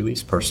press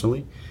release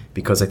personally,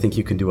 because I think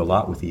you can do a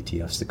lot with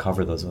ETFs to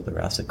cover those other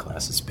asset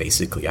classes.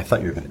 Basically, I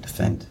thought you were going to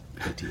defend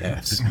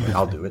ETFs.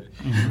 I'll do it.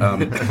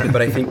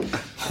 But I think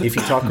if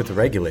you talk with the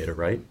regulator,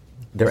 right,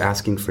 they're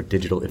asking for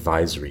digital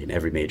advisory in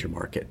every major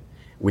market,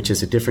 which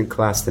is a different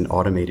class than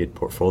automated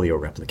portfolio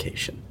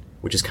replication,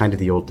 which is kind of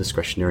the old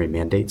discretionary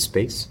mandate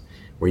space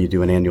where you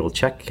do an annual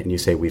check and you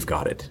say, we've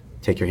got it.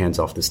 Take your hands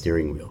off the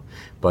steering wheel.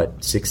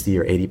 But 60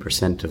 or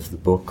 80% of the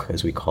book,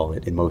 as we call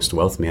it, in most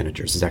wealth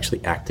managers is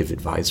actually active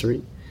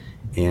advisory.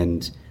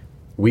 And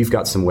we've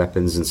got some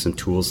weapons and some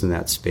tools in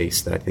that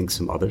space that I think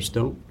some others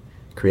don't.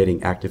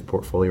 Creating active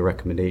portfolio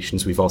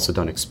recommendations. We've also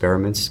done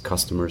experiments.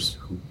 Customers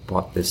who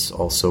bought this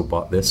also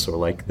bought this or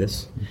like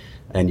this.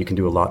 And you can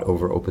do a lot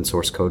over open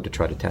source code to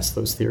try to test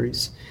those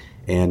theories.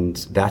 And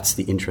that's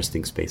the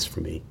interesting space for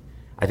me.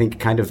 I think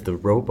kind of the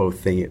robo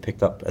thing, it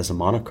picked up as a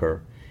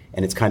moniker,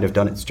 and it's kind of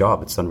done its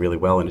job. It's done really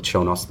well, and it's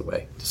shown us the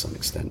way to some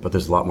extent. But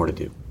there's a lot more to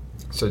do.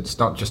 So it's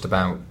not just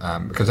about,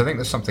 because I think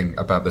there's something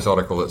about this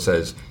article that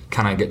says,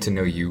 can I get to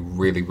know you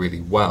really,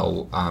 really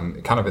well?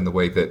 Kind of in the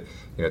way that,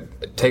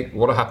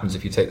 what happens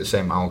if you take the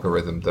same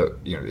algorithm that,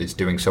 is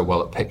doing so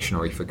well at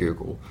Pictionary for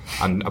Google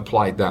and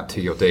applied that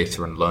to your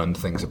data and learned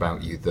things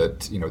about you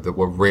that, that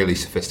were really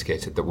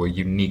sophisticated, that were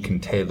unique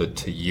and tailored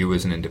to you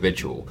as an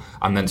individual,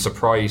 and then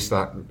surprise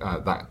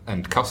that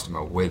end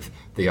customer with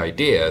the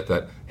idea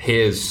that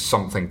here's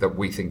something that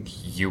we think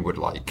you would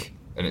like.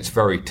 And it's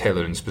very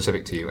tailored and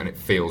specific to you, and it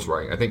feels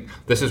right. I think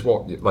this is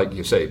what, like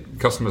you say,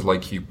 customers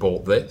like you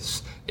bought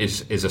this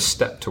is a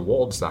step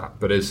towards that.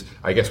 But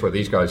I guess where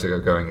these guys are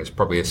going is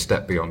probably a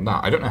step beyond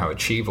that. I don't know how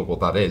achievable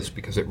that is,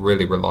 because it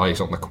really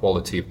relies on the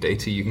quality of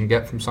data you can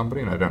get from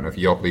somebody. And I don't know if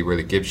Yodlee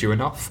really gives you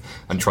enough,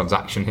 and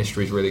transaction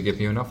histories really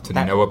give you enough to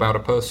know about a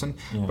person.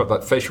 Yeah. But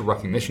that facial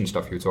recognition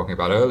stuff you were talking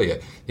about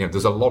earlier,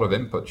 there's a lot of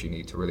inputs you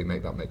need to really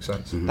make that make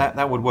sense. Mm-hmm.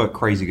 That would work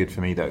crazy good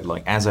for me though.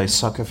 Like as a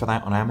sucker for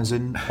that on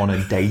Amazon on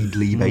a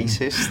daily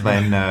basis,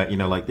 then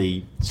like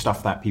the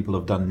stuff that people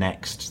have done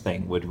next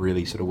thing would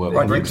really sort of work.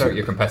 It brings out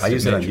your competitive I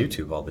use it on nature.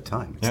 YouTube all the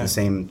time. It's the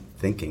same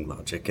thinking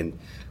logic, and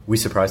we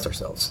surprised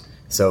ourselves.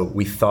 So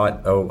we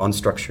thought,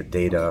 unstructured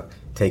data,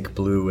 take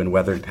blue and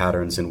weathered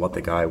patterns in what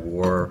the guy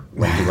wore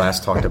when he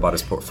last talked about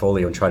his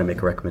portfolio and try to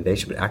make a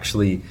recommendation. But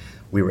actually,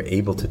 we were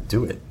able to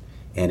do it,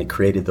 and it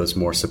created those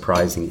more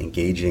surprising,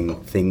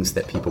 engaging things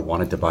that people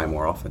wanted to buy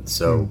more often.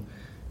 So,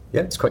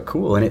 yeah, it's quite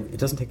cool, and it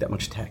doesn't take that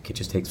much tech. It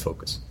just takes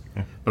focus.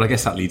 Yeah. But I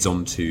guess that leads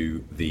on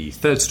to the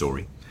third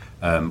story,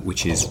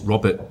 which is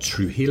Robert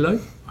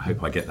Trujillo. I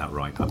hope I get that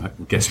right. I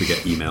guess we get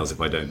emails if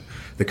I don't.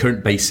 The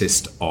current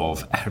bassist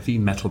of heavy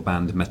metal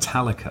band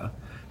Metallica,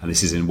 and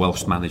this is in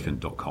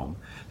welshmanagement.com,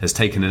 has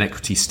taken an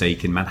equity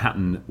stake in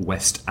Manhattan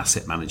West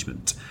Asset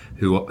Management,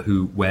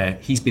 where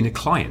he's been a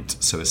client.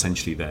 So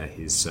essentially they're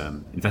his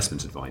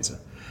investment advisor.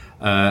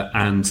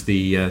 And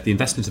the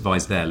investment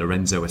advisor there,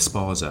 Lorenzo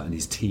Esparza, and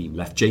his team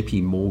left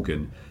JP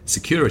Morgan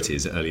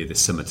Securities earlier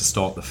this summer to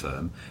start the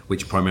firm,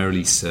 which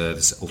primarily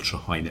serves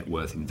ultra-high net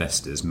worth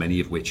investors, many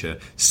of which are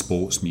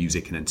sports,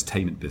 music and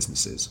entertainment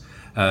businesses.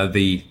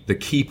 The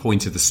key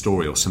point of the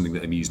story, or something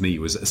that amused me,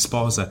 was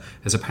Esparza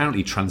has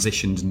apparently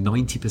transitioned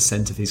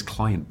 90% of his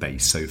client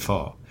base so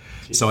far.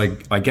 So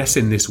I guess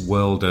in this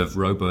world of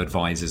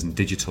robo-advisors and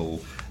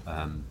digital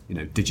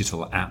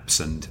apps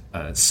and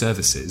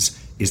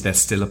services, is there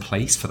still a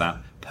place for that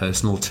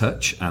personal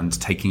touch and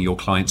taking your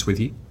clients with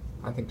you?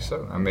 I think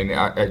so. I mean,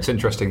 it's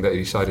interesting that he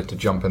decided to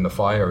jump in the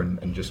fire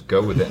and just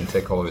go with it and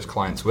take all of his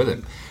clients with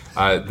him.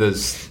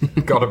 There's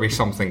got to be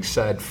something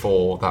said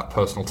for that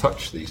personal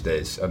touch these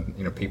days.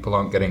 And, people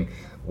aren't getting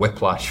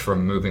whiplash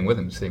from moving with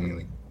him,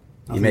 seemingly.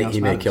 He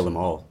may kill them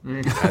all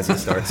as he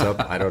starts up.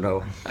 I don't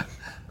know.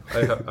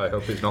 I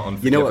hope he's not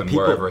unforgiven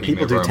wherever he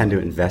may roam. People do tend to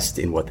invest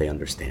in what they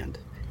understand.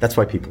 That's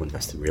why people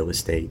invest in real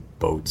estate,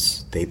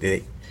 boats.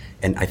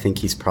 And I think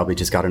he's probably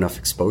just got enough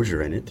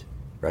exposure in it,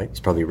 right? He's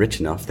probably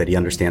rich enough that he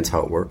understands how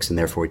it works, and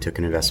therefore he took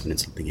an investment in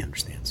something he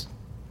understands.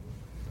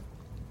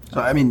 So,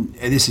 I mean,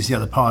 this is the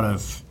other part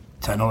of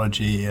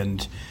technology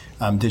and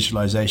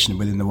digitalization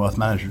within the wealth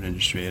management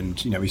industry.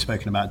 And, we've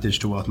spoken about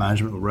digital wealth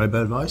management or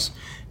robo-advice.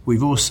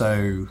 We've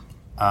also,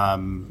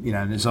 and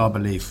it's our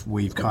belief,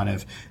 we've kind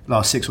of,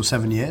 last 6 or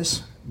 7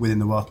 years, within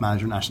the wealth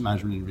management, asset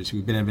management industry,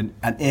 we've been in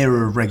an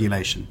era of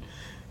regulation.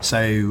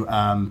 So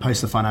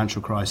post the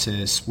financial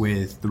crisis,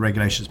 with the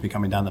regulations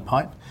becoming down the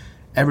pipe,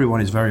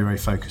 everyone is very, very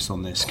focused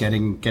on this,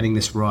 getting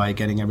this right,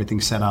 getting everything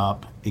set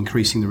up,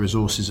 increasing the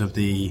resources of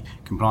the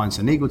compliance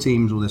and legal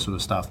teams, all this sort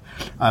of stuff.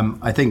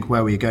 I think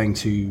where we're going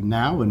to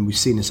now, and we've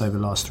seen this over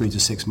the last 3 to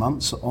 6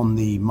 months on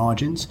the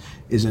margins,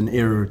 is an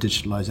era of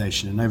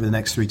digitalization. And over the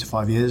next 3 to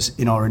 5 years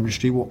in our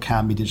industry, what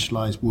can be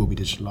digitalized will be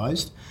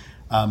digitalized.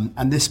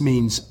 And this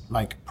means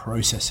like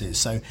processes.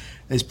 So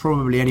there's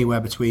probably anywhere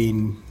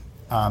between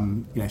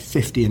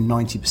 50 and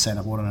 90%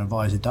 of what an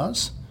advisor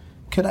does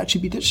could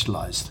actually be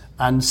digitalized.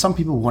 And some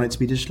people want it to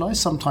be digitalized.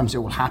 Sometimes it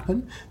will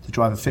happen to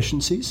drive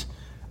efficiencies.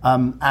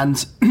 And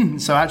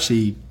so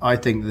actually, I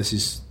think this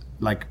is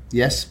like,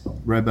 yes,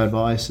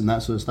 robo-advice and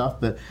that sort of stuff,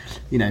 but,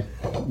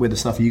 with the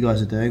stuff you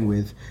guys are doing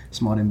with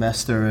Smart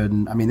Investor,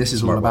 and I mean, this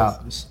is all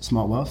about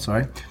Smart Wealth,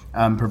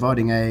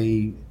 providing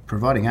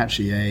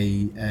actually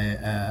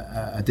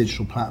a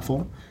digital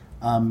platform.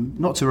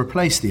 Not to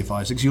replace the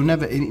advisor, because you're not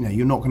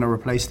going to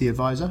replace the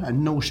advisor,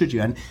 and nor should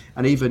you.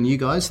 And even you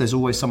guys, there's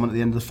always someone at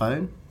the end of the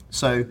phone.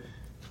 So,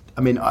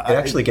 I mean, it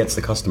actually gets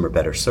the customer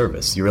better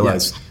service. You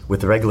realize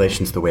with the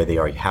regulations the way they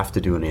are, you have to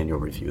do an annual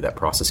review. That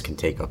process can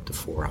take up to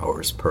 4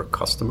 hours per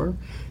customer.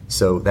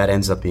 So that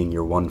ends up being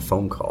your one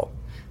phone call.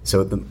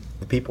 So the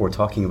people we're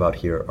talking about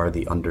here are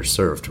the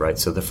underserved, right?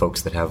 So the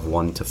folks that have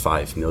 1 to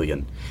 5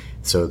 million.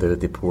 So they're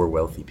the poor,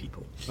 wealthy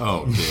people.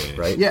 Oh, dear.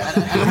 Right? Yeah,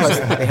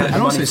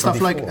 and also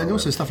stuff like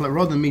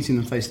rather than meeting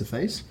them face to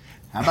face,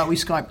 how about we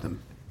Skype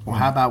them? Or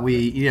how about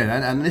we,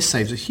 and this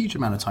saves a huge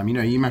amount of time. You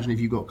imagine if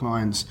you've got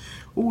clients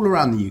all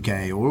around the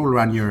UK or all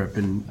around Europe,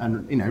 and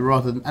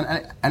rather than,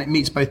 and it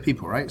meets both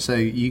people, right? So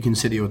you can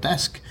sit at your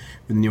desk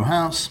within your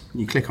house,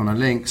 you click on a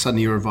link,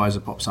 suddenly your advisor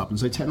pops up, and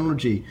so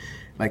technology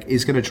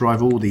is going to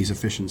drive all these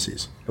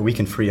efficiencies. But we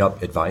can free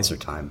up advisor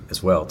time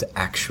as well to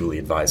actually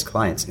advise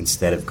clients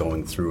instead of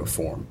going through a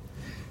form,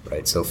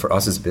 right? So for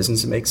us as a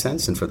business, it makes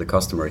sense, and for the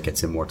customer, it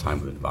gets in more time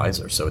with an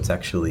advisor. So it's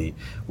actually,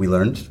 we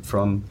learned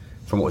from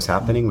what was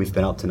happening. We've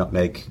been out to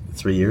Nutmeg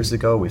 3 years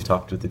ago. We've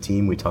talked with the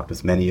team. We talked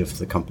with many of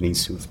the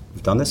companies who've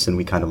done this, and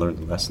we kind of learned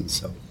the lessons.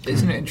 So,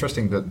 isn't it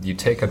interesting that you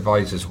take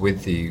advisors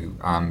with you,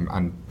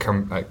 and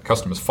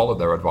customers follow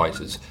their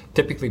advisors,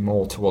 typically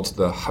more towards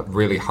the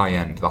really high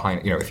end,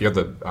 if you're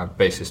the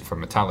bassist for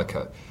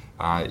Metallica,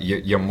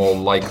 you're more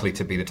likely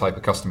to be the type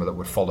of customer that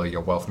would follow your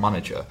wealth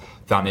manager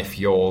than if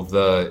you're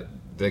the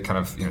kind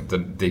of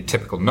the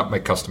typical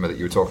Nutmeg customer that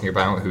you were talking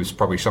about, who's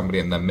probably somebody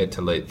in their mid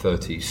to late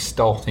 30s,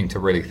 starting to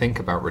really think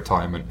about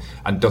retirement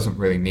and doesn't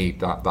really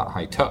need that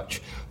high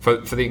touch. For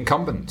the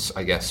incumbents,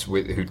 I guess,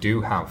 who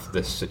do have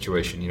this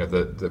situation,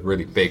 the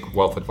really big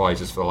wealth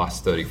advisors for the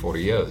last 30,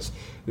 40 years,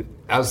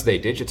 as they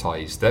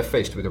digitize, they're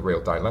faced with a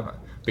real dilemma,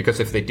 because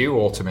if they do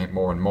automate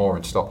more and more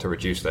and stop to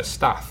reduce their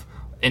staff,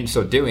 in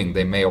so doing,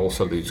 they may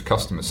also lose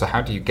customers. So how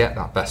do you get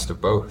that best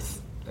of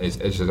both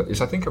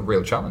is I think, a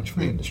real challenge for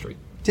the industry.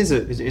 It's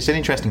an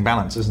interesting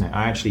balance, isn't it?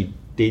 I actually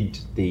did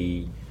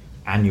the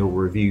annual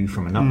review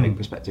from a Nutmeg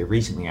perspective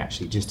recently,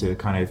 actually, just to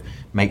kind of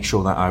make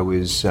sure that I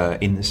was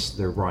in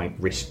the right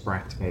risk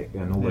bracket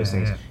and all those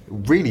things. Yeah.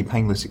 Really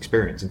painless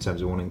experience in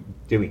terms of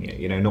doing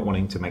it. Not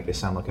wanting to make this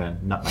sound like a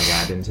Nutmeg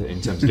ad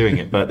in terms of doing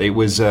it, but it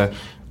was an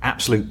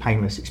absolute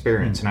painless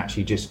experience, and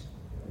actually just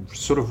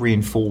sort of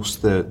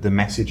reinforced the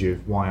message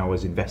of why I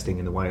was investing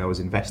in the way I was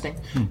investing,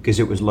 because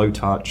it was low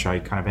touch. I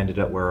kind of ended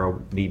up where I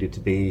needed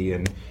to be,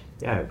 and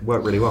it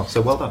worked really well. So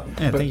well done.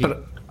 Yeah,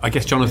 but I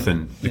guess,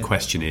 Jonathan, the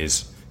question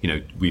is,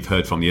 we've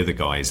heard from the other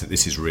guys that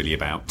this is really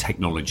about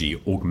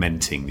technology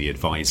augmenting the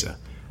advisor.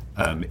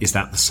 Is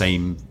that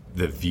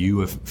the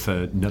view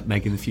for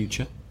Nutmeg in the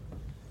future?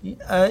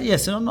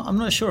 Yes, and I'm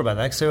not sure about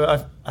that.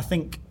 So I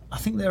think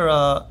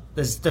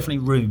there's definitely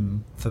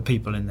room for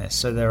people in this.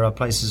 So there are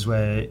places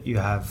where you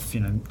have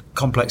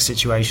complex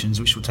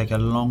situations which will take a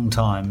long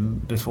time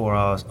before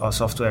our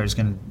software is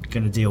going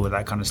to deal with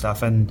that kind of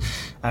stuff,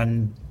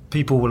 and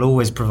people will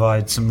always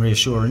provide some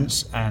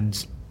reassurance,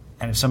 and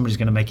if somebody's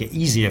going to make it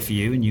easier for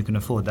you and you can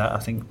afford that, I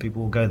think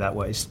people will go that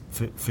way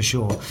for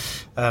sure.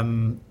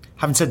 Having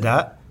said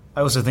that, I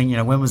also think,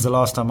 when was the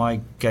last time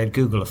I gave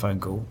Google a phone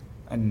call,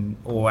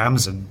 or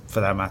Amazon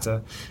for that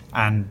matter,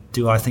 and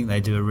do I think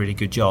they do a really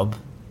good job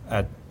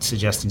at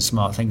suggesting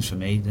smart things for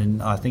me? Then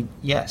I think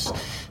yes,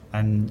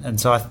 and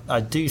so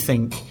I do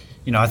think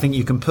I think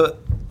you can put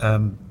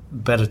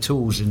better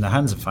tools in the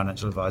hands of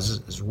financial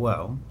advisors as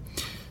well.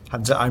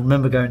 I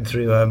remember going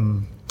through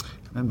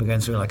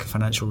like a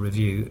financial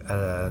review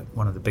at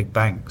one of the big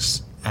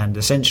banks, and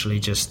essentially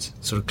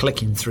just sort of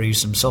clicking through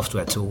some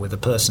software tool with a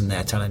person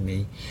there telling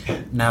me,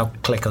 now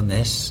click on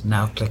this,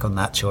 now click on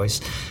that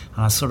choice. And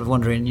I was sort of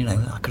wondering,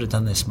 I could have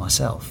done this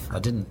myself. I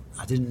didn't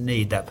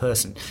need that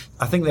person.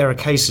 I think there are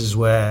cases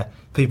where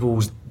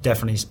people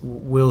definitely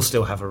will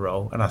still have a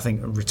role, and I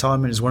think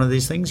retirement is one of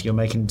these things. You're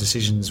making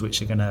decisions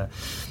which are going to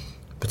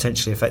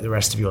potentially affect the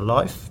rest of your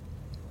life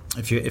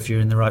if you're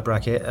in the right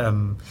bracket.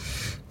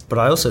 But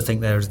I also think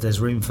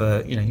there's room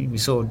for, we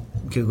saw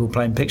Google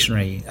playing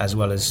Pictionary as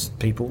well as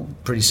people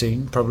pretty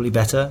soon, probably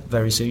better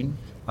very soon,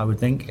 I would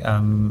think.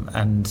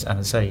 And as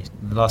I say,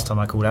 the last time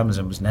I called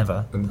Amazon was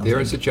never. And there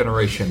is a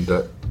generation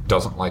that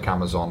doesn't like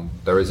Amazon.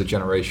 There is a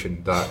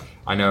generation that,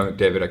 I know,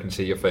 David, I can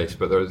see your face,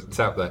 but it's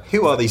out there.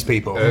 Who are these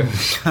people?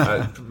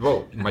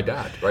 Well, my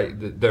dad, right?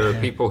 There are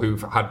people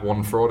who've had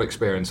one fraud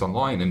experience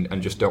online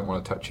and just don't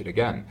want to touch it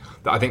again.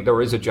 I think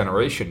there is a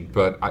generation,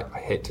 but I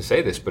hate to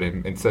say this, but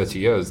in 30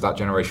 years, that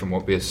generation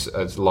won't be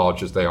as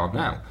large as they are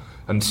now.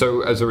 And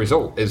so, as a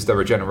result, is there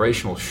a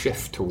generational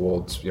shift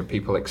towards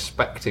people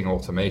expecting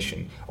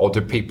automation, or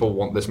do people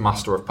want this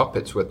master of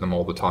puppets with them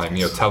all the time,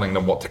 telling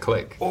them what to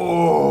click?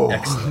 Oh,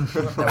 Excellent.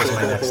 That was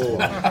my next one.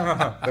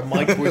 the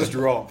mic was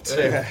dropped.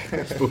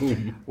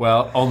 Boom.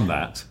 Well, on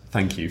that,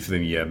 thank you for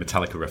the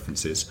Metallica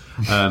references.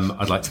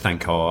 I'd like to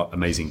thank our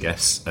amazing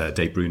guests,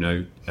 Dave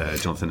Bruno,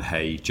 Jonathan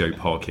Hay, Joe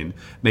Parkin.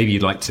 Maybe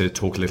you'd like to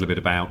talk a little bit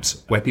about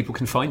where people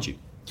can find you.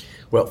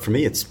 Well, for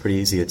me, it's pretty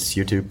easy. It's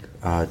YouTube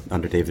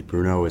under David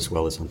Bruno, as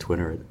well as on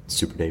Twitter at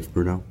Super Dave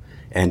Bruno.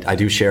 And I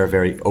do share a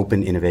very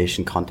open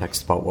innovation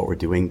context about what we're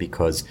doing,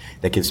 because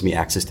that gives me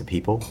access to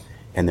people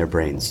and their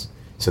brains.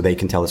 So they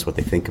can tell us what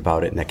they think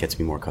about it, and that gets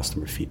me more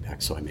customer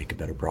feedback, so I make a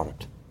better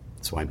product.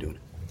 That's why I'm doing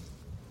it.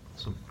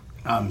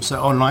 So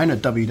online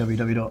at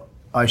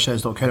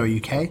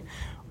www.ishares.co.uk,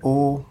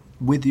 or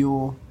with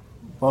your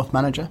wealth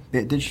manager, be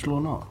it digital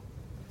or not.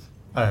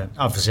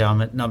 Obviously, I'm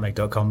at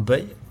nutmeg.com,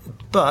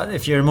 but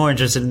if you're more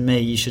interested in me,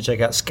 you should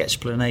check out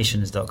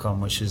sketchplanations.com,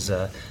 which is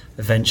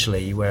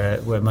eventually where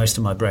most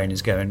of my brain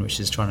is going, which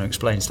is trying to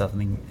explain stuff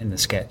in the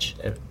sketch.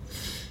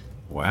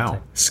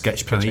 Wow,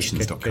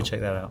 sketchplanations.com. Go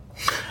check that out.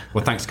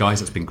 Well, thanks, guys.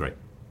 That's been great.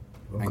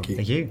 Thank you.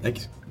 Thank you.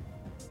 Thanks.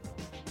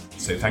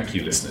 So thank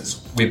you,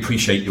 listeners. We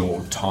appreciate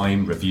your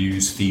time,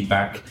 reviews,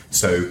 feedback.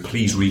 So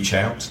please reach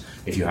out.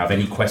 If you have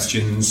any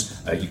questions,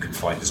 you can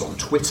find us on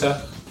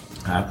Twitter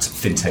at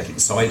FinTech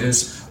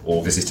Insiders,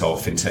 or visit our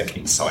FinTech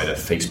Insider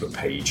Facebook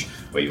page,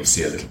 where you'll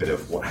see a little bit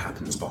of what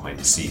happens behind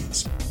the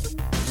scenes.